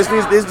this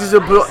is a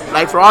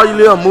like for all you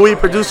little movie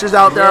producers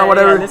out there or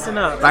whatever. Yeah, listen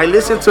up. Like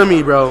listen to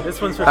me, bro.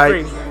 This one's for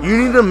like, free. You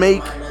need to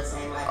make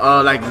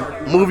like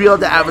movie of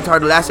the Avatar,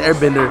 The Last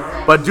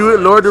Airbender, but do it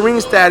Lord of the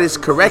Rings status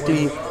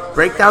correctly,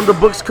 break down the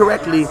books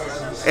correctly,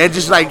 and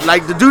just like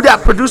the dude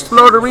that produced the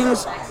Lord of the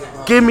Rings,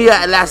 give me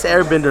a Last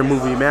Airbender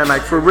movie, man.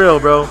 Like for real,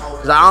 bro.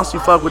 Cause I honestly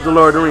fuck with the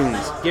Lord of the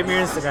Rings. Give me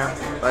your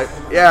Instagram. Like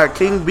yeah,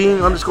 King Bean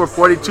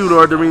 _42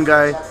 Lord of the Ring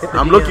guy.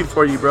 I'm DM. looking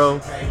for you, bro.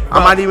 I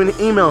might even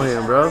email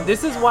him, bro.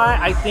 This is why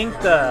I think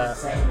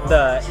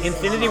the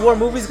Infinity War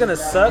movie's gonna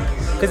suck,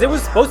 because it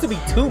was supposed to be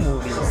 2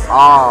 movies.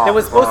 Oh, There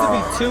was supposed to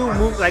be 2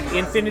 movies, like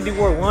Infinity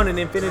War 1 and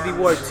Infinity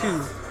War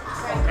 2.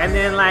 And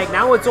then like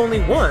now it's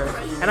only 1.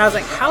 And I was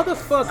like, how the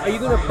fuck are you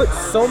gonna put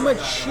so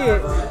much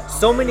shit,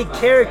 so many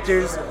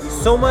characters,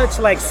 so much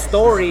like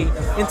story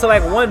into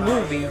like one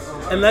movie,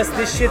 unless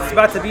this shit's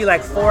about to be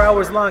like 4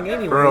 hours long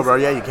anyways. Bro,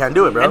 yeah, you can't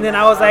do it, bro. And then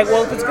I was like,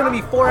 well, if it's gonna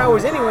be 4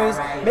 hours anyways,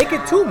 make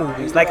it 2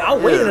 movies. Like I'll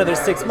wait another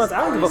 6 months. I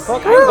don't give a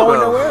fuck. I ain't going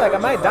nowhere. Like I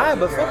might die,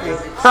 but fuck it.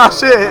 Oh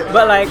shit.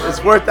 But like,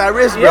 it's worth that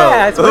risk, bro.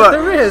 yeah, it's worth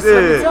the risk.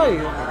 Let me Shit. tell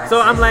you. So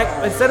I'm like,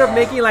 instead of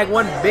making like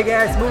one big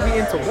ass movie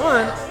into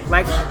one,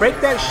 like break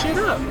that shit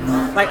up.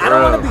 Like I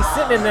don't want to be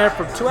sitting in there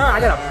for 2 hours. I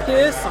gotta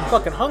piss. I'm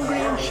fucking hungry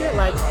and shit.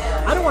 Like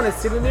I don't want to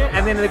sit in there,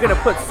 and then they're gonna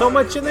put so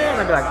much in there, and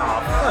I'd be like,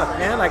 oh fuck,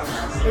 man. Like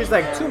there's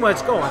like too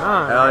much going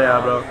on. Hell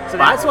yeah, bro. So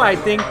that's why I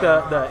think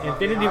the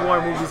Infinity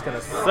War movie's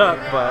gonna suck.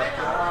 But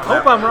I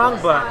hope I'm wrong.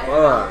 But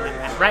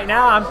right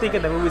now I'm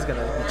thinking the movie's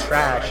gonna be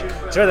trash.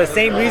 For the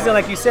same reason,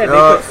 like you said,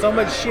 they put so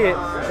much shit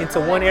into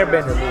one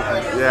Airbender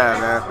movie. Yeah,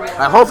 man.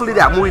 Like, hopefully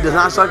that movie does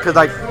not suck, cause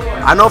like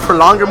I know for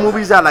longer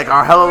movies that like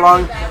are hella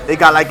long, they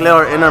got like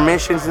little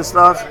intermissions and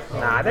stuff.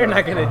 Nah, they're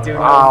not gonna do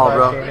no Oh, fucking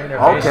bro.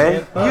 intermission.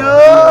 Okay.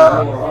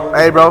 Yeah.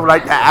 Hey, bro.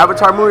 Like that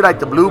Avatar movie, like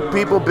the blue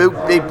people,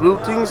 they blue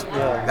things.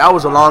 Yeah. That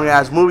was a long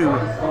ass movie.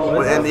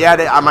 And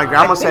yeah, my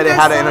grandma said they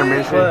had an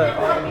intermission.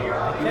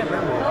 I can't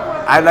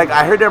remember.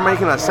 I heard they're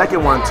making a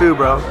second one too,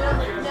 bro.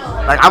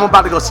 Like I'm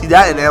about to go see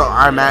that in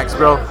IMAX,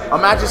 bro.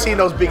 Imagine seeing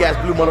those big ass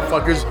blue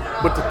motherfuckers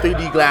with the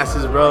 3D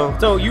glasses, bro.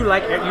 So you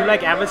like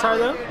Avatar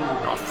though?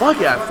 Oh, fuck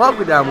yeah, I fuck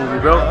with that movie,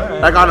 bro.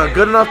 Like on a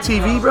good enough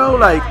TV, bro.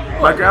 Like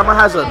my grandma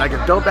has a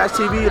dope ass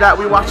TV that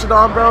we watch it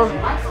on, bro.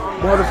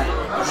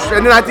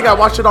 And then I think I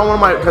watched it on one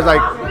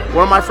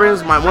of my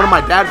friends, one of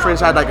my dad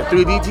friends had like a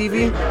 3D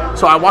TV,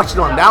 so I watched it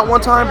on that one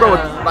time, bro.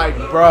 Like,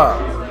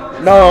 bro,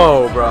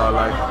 no, bro,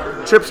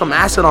 like trip some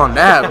acid on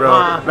that,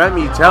 bro. Let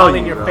me tell All you,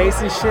 in your bro. face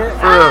and shit.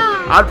 For real.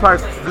 I'd probably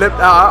flip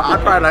out.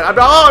 I'd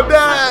be oh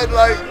man,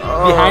 like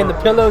Behind the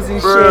pillows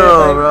and bro, shit.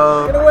 Like,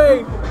 bro. Get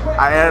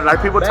away.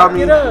 Like people tell Back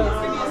me. it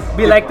up.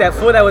 Be like that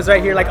fool that was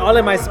right here, like all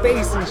in my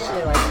space and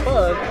shit. Like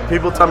fuck.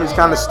 People tell me it's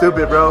kind of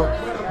stupid, bro.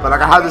 But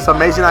like I have this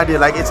amazing idea.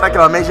 Like it's like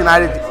an amazing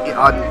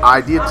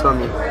idea to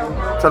me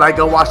to like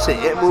go watch the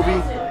It movie,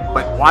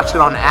 but watch it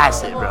on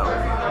acid, bro.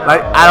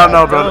 Like I don't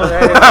know, bro. Oh,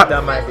 that is a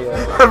dumb idea.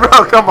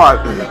 Bro, come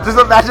on. Just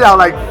imagine how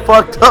like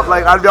fucked up.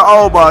 Like I'd go,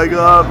 oh my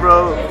god,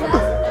 bro.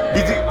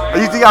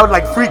 You think I would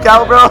like freak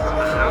out, bro?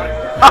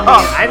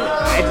 I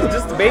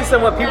just based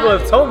on what people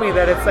have told me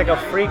that it's like a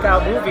freak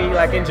out movie,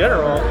 like in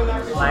general,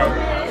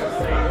 like.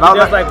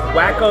 There's like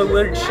wacko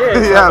weird shit. So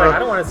Yeah, like, I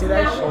don't want to see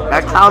that shit.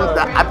 That clown,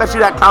 I bet you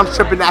that clown's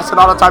tripping acid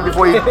all the time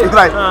before he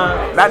like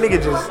that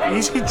nigga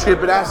he's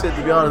tripping acid,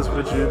 to be honest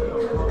with you.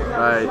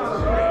 Like,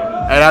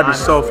 and that'd be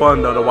so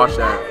fun though to watch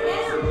that.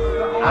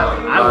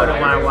 I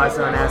wouldn't want to watch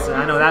it on acid.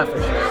 I know that for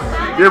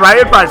sure. You're right.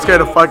 It'd probably scare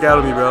the fuck out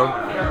of me, bro.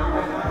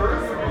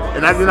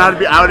 And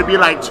I would be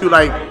like too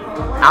like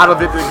out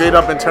of it to get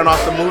up and turn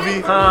off the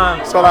movie.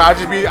 So like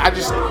I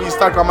just be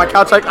stuck on my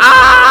couch like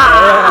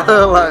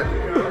like,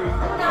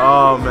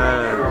 oh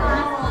man.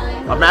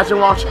 Imagine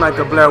watching like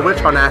the Blair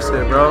Witch on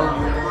acid, bro.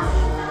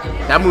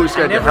 That movie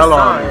scared the hell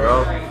out of me,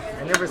 bro.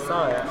 I never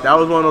saw it. That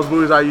was one of those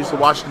movies I used to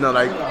watch.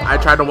 Like I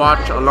tried to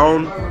watch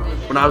alone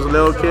when I was a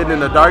little kid in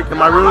the dark in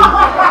my room. Like,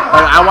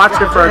 I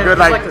watched it for a good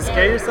like to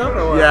scare yourself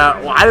or what? Yeah,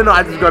 well, I didn't know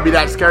it was gonna be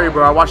that scary,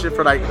 bro. I watched it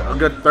for like a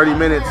good 30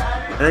 minutes,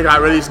 and it got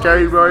really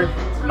scary, bro.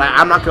 Like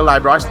I'm not gonna lie,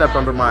 bro. I slept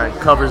under my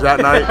covers that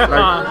night.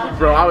 Like,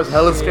 bro, I was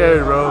hella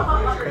scared, bro.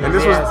 And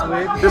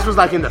this was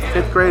like in the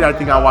 5th grade. I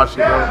think I watched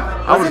it, bro.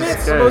 I was Wasn't it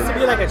scared. supposed to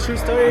be like a true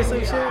story or some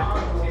shit?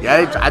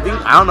 Yeah, I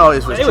don't know.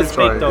 It was It true was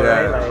story. fake though,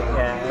 Yeah. right? Like,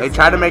 yeah. They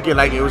tried to make it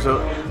like it was a.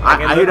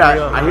 I hear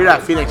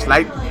that Phoenix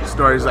Light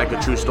story is like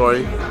a true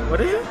story. What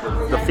is it?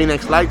 The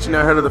Phoenix Lights. You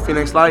never heard of the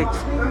Phoenix Lights?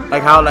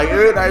 Like how like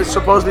it's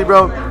supposedly,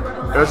 bro.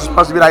 It was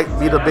supposed to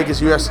be the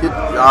biggest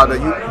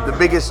the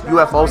biggest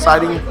UFO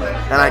sighting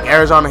in like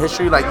Arizona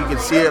history. Like you can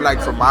see it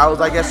like for miles,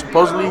 I guess.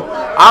 Supposedly,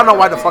 I don't know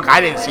why the fuck I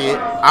didn't see it.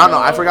 I don't know.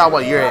 I forgot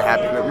what year it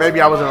happened. Maybe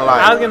I wasn't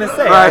alive. I was gonna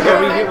say, Right.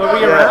 were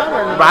we around?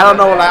 Or But I don't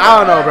know. Like I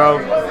don't know, bro.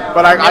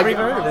 But like never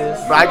even heard of this.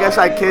 But I guess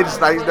like kids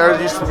like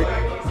there used to be.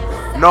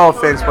 No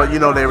offense, but you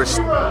know they were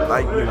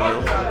like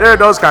there are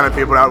those kind of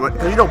people that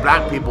because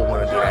black people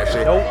want to do that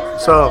shit. Nope.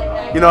 So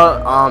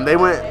they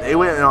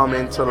went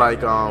into like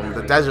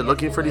the desert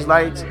looking for these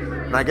lights,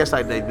 and I guess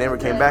like they never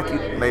came back.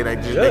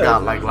 They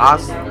got like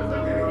lost.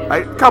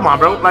 Like come on,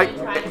 bro. Like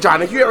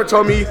John, if you ever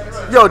told me,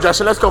 yo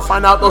Justin, let's go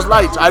find out those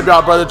lights, I'd be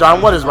like, brother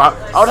John, what is wrong?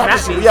 I would have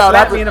to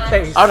slap me in the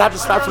face. I would have to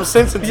slap some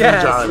sense into you,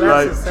 John.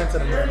 Right?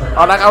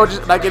 Or like I would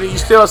just like if you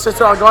still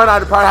insisted on going,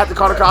 I'd probably have to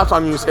call the cops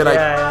on you and say like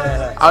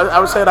I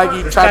would say like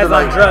you tried to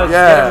like drugs,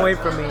 get him away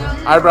from me.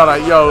 I'd be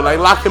like yo like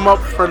lock him up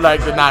for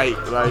like the night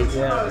like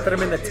put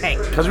him in the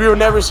tank because we will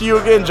never see you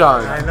again,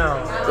 John. I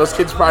know. Those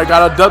kids probably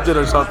got abducted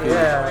or something.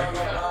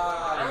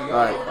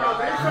 Like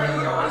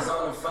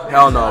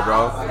hell no,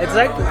 bro. It's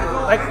like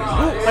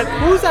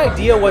whose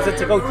idea was it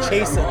to go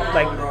chasing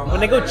like when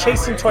they go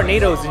chasing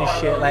tornadoes and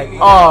shit like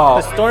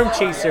the storm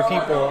chaser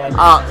people? Like,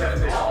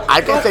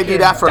 I guess they do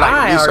that for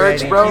like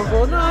research, bro.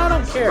 People. No, I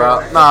don't care.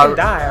 Bro,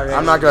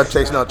 I'm not gonna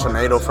chase no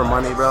tornado for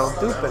money, bro.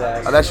 Stupid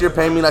ass. Unless you're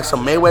paying me like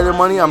some Mayweather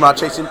money, I'm not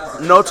chasing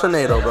no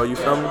tornado, bro. You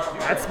feel me?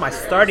 That's my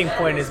starting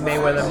point is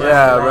Mayweather money.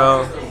 Yeah,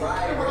 bro.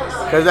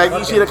 Cause like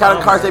you see the kind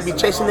of cars they be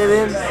chasing it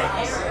in.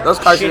 Those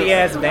cars. Shitty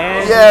ass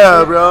vans.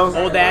 Yeah, bro.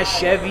 Old ass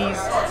Chevys.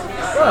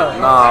 Bro.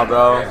 Nah,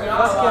 bro.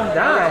 Fucking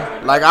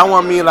die. Like I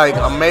want me like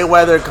a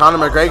Mayweather, Conor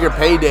McGregor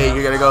payday.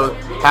 You're gonna go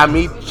have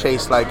me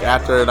chase like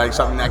after like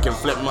something that can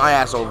flip my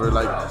ass over.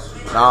 Like,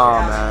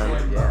 nah,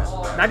 man.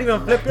 Yeah. Not even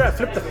flip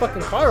the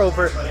fucking car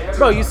over,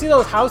 bro. You see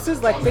those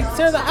houses? Like they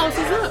tear the houses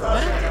up,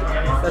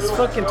 man. That's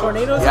fucking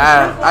tornadoes.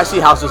 Yeah, I see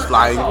houses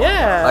flying.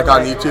 Yeah. Like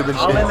on YouTube and shit.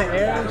 All in the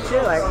air and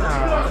shit. Like,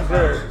 nah, I'm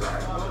good.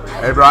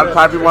 Hey, bro, I'd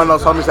probably be one of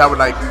those homies that would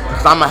like,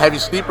 cause I'm a heavy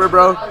sleeper,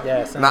 bro.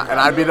 Yeah. And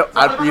I'd be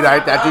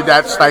like that dude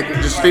that's like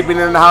just sleeping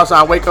in the house, and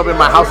I wake up and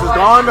my house is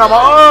gone. I'm like,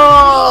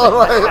 oh,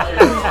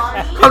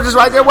 like, I'm just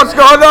right there. What's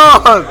going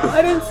on?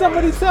 Why didn't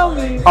somebody tell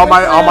me? All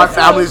my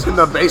family's in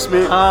the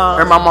basement,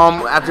 and my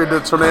mom after the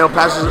tornado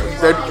passes,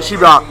 she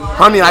be like,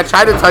 honey, I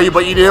tried to tell you,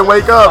 but you didn't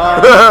wake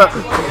up.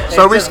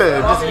 So we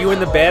said, just you in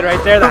the bed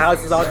right there. The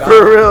house is all gone.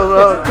 For real,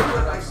 bro.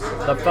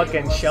 The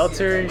fucking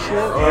shelter and shit.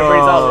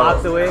 Everybody's all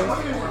locked away.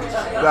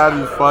 That'd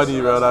be funny,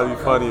 bro.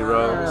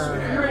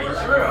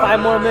 5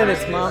 more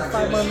minutes, Mom.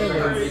 5 more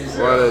minutes.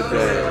 What a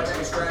day.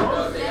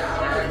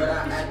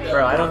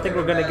 Bro, I don't think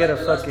we're gonna get a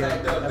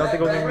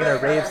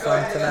rave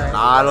song tonight.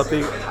 Nah, I don't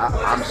think.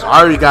 I'm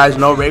sorry, guys.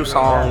 No rave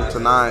song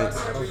tonight.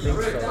 I don't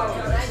think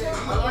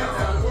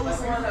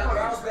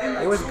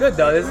so. It was good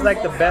though. This is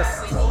like the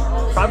best.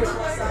 Probably.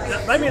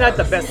 I mean, not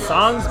the best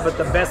songs, but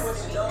the best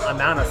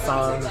amount of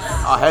songs.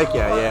 Oh heck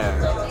yeah.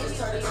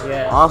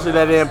 Yeah. Honestly,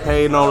 they didn't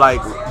pay no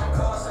like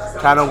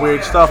kind of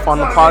weird stuff on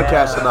the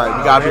podcast tonight.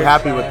 You gotta be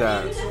happy with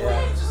that.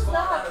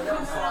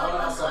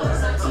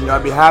 You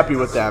gotta be happy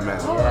with that, man.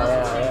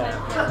 Yeah.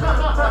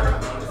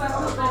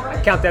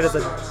 I count that as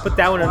put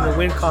that one in the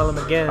win column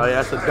again. Oh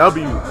yeah, that's a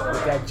W. We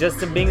got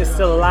Justin Bing is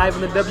still alive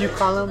in the W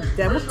column.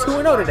 Damn, we're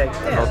 2-0 today.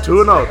 Damn. Oh,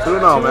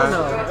 2-0, man.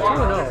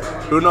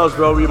 2-0. Who knows,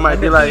 bro? We might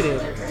be like.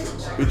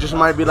 We just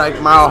might be like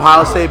my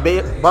Ohio State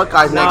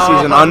Buckeyes next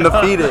season,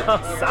 undefeated. No.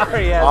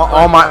 Sorry,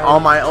 all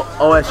my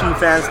OSU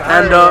fans,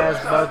 stand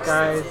up.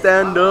 Buckeyes.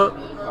 Stand up.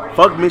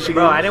 Fuck Michigan.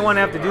 Bro, I didn't want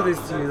to have to do this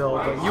to you though,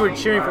 but you were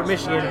cheering for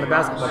Michigan in the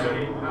basketball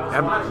game.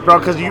 Yeah, bro,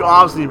 because you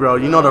obviously, bro,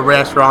 you know the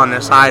refs were on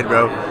their side,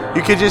 bro.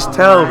 You could just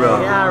tell,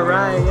 bro. Yeah,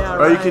 right.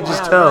 Bro, you could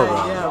just tell,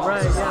 bro. Yeah,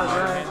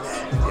 right.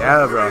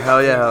 Yeah, bro.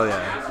 Hell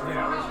yeah.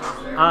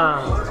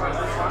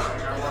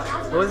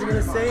 What was he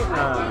gonna say?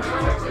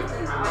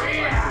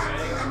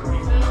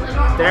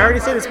 Did I already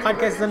say this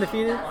podcast is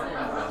undefeated?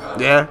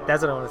 Yeah.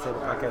 That's what I want to say. The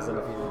podcast is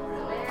undefeated.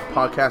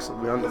 Podcast is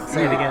undefeated.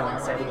 Say it again.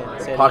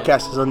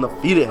 Podcast is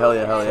undefeated. Hell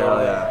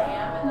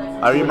yeah.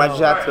 I mean, might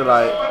just have to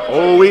like,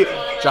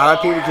 John,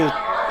 I think we can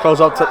close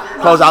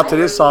out to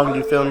this song.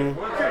 You feel me?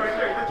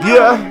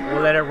 Yeah.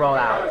 We'll let it roll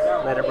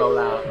out. Let it roll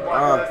out.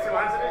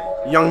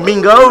 Young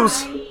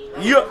Bingos.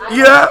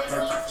 Yeah.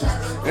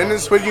 And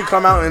this when you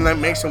come out and like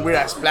make some weird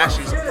ass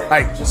splashes.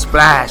 Like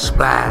splash,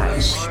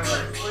 splash.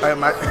 Like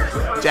my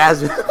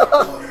Jasmine.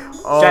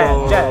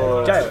 Oh.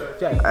 Jay.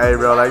 Hey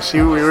bro, like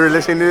we were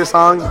listening to this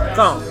song.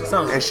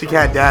 Song. And she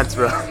can't dance,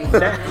 bro.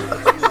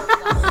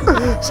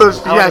 So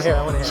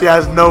she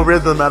has no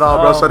rhythm at all,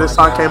 bro. So this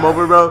song came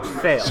over, bro.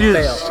 Fail.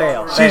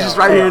 She's just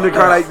right here in the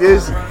car like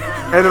this,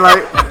 and then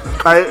like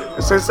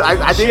since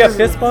I think she a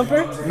fist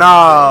bumper?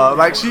 Nah,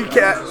 like she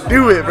can't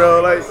do it,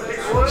 bro. Like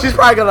she's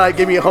probably gonna like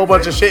give me a whole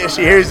bunch of shit if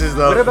she hears this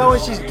though. What about when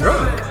she's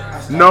drunk?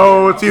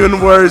 No, it's even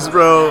worse,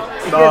 bro.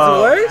 It gets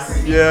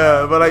worse?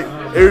 Yeah, but like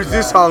it was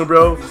this song,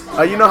 bro.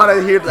 You know how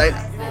they hear like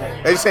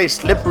they say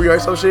slippery or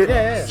some shit?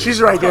 Yeah. She's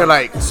right there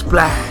like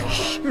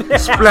splash,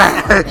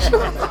 splash.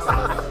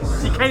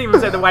 She can't even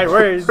say the right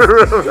words.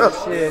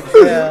 Shit,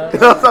 yeah. You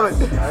know what I'm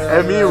saying?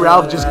 And me and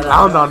Ralph just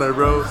clowned on her,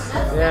 bro.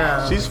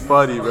 Yeah. She's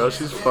funny, bro.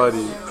 She's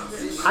funny.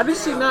 How did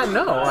she not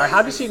know? Or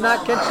how did she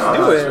not catch you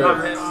do it?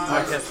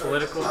 Podcast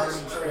political.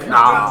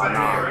 Nah.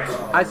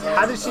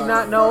 How did she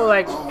not know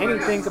like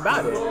anything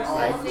about it?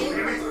 Like,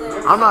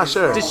 I'm not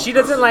sure. she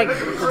doesn't like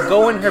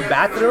go in her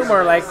bathroom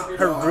or like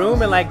her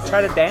room and like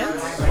try to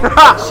dance?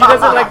 She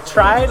doesn't like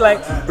try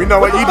like. We know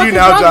what you do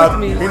now, John.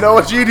 We know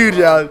what you do,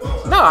 John.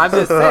 No, I'm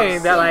just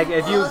saying that like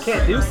if you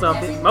can't do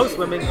something, most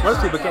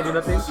people can't do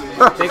nothing.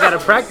 They gotta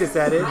practice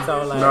at it.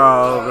 So like.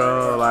 No,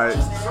 bro. Like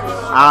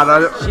I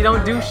don't know. She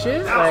don't do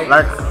shit.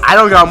 Like I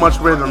don't got much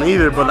rhythm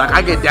either, but like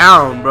I get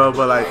down, bro.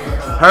 But like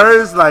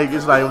hers, like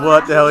it's like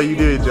what the hell are you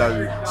doing,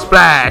 John?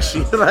 Splash.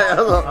 Like,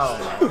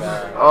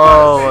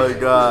 oh my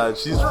god,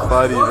 she's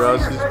funny, bro.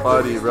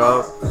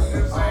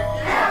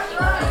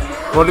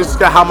 Well, this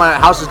is how my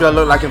house is gonna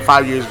look like in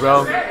 5 years,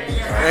 bro.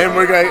 And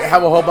we're gonna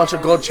have a whole bunch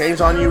of gold chains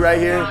on you right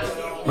here.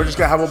 We're just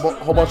gonna have a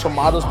whole bunch of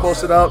models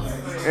posted up,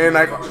 and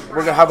like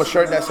we're gonna have a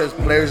shirt that says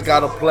 "Players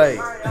Gotta Play."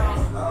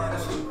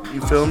 You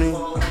feel me?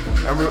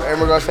 And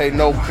we're gonna say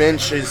no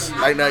benches,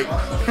 like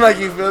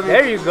you feel me?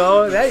 There you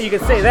go. You can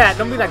say that.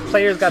 Don't be like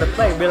players gotta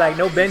play. Be like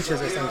no benches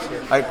or some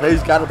shit. Like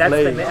players gotta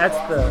play. That's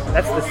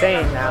the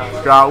saying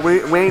now. God,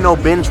 we ain't no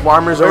bench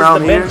warmers Where's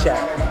around the here. bench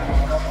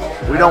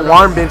at? We don't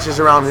warm benches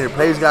around here.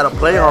 Players gotta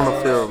play on the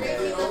field.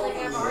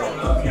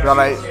 Bro,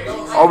 like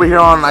over here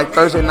on like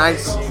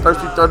Thursdays,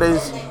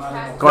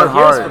 going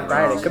hard. For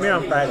Friday. Come here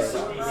on Friday.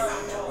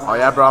 Oh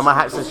yeah, bro.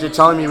 Since you're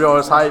telling me, bro,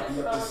 it's hype.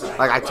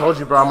 Like I told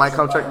you, bro, I might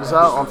come check this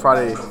out on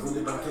Friday.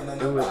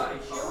 Do it.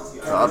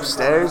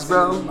 Upstairs,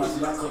 bro.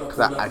 Cause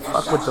I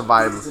fuck with the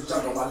vibe.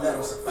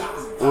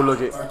 Oh,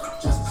 look it.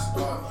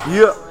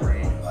 Yeah.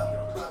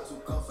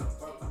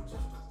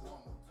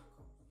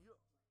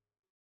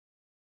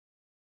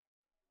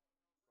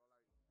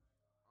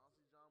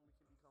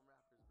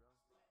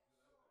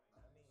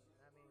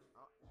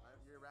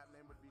 Your rap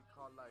name would be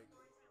called like.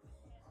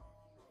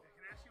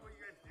 Can I ask you what you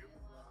guys do?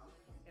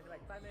 In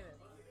like 5 minutes.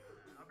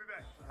 I'll be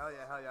back. Hell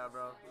yeah,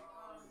 bro.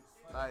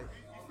 Like.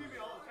 You see me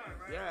all the time,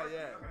 right?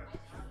 Yeah.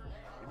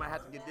 You might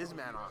have to get this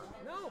man on.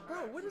 No,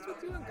 bro. What is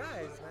with you and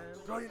guys, man?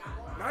 Bro,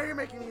 now you're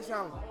making me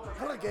sound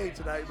hella gay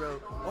tonight,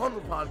 bro. On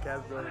the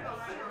podcast, bro.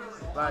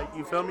 Like,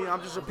 you feel me?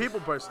 I'm just a people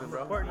person,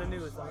 bro. I'm reporting the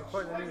news.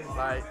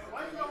 Like,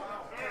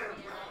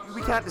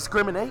 we can't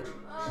discriminate.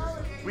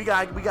 We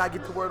gotta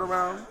get the word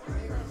around.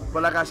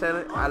 But like I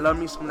said, I love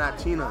me some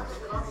Latinas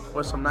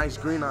with some nice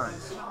green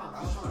eyes.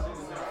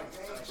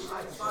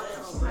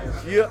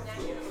 Yeah.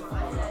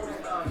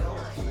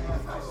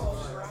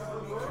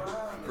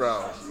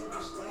 Bro.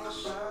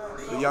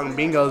 The young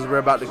bingos were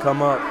about to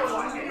come up.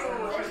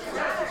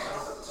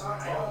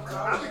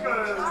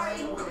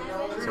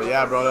 So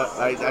yeah, bro,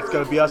 that's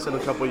gonna be us in a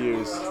couple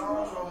years.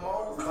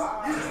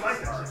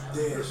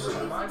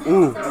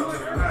 Ooh.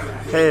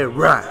 Hey,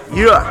 right.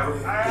 Yeah.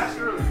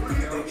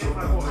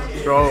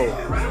 Bro,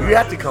 you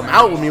have to come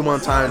out with me one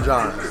time,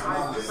 John.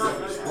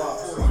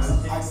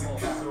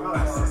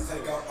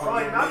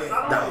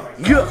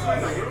 Yeah.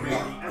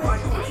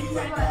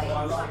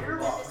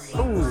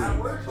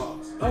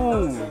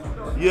 Ooh.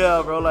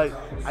 Yeah, bro, like,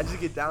 I just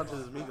get down to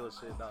this Migos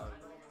shit, dog.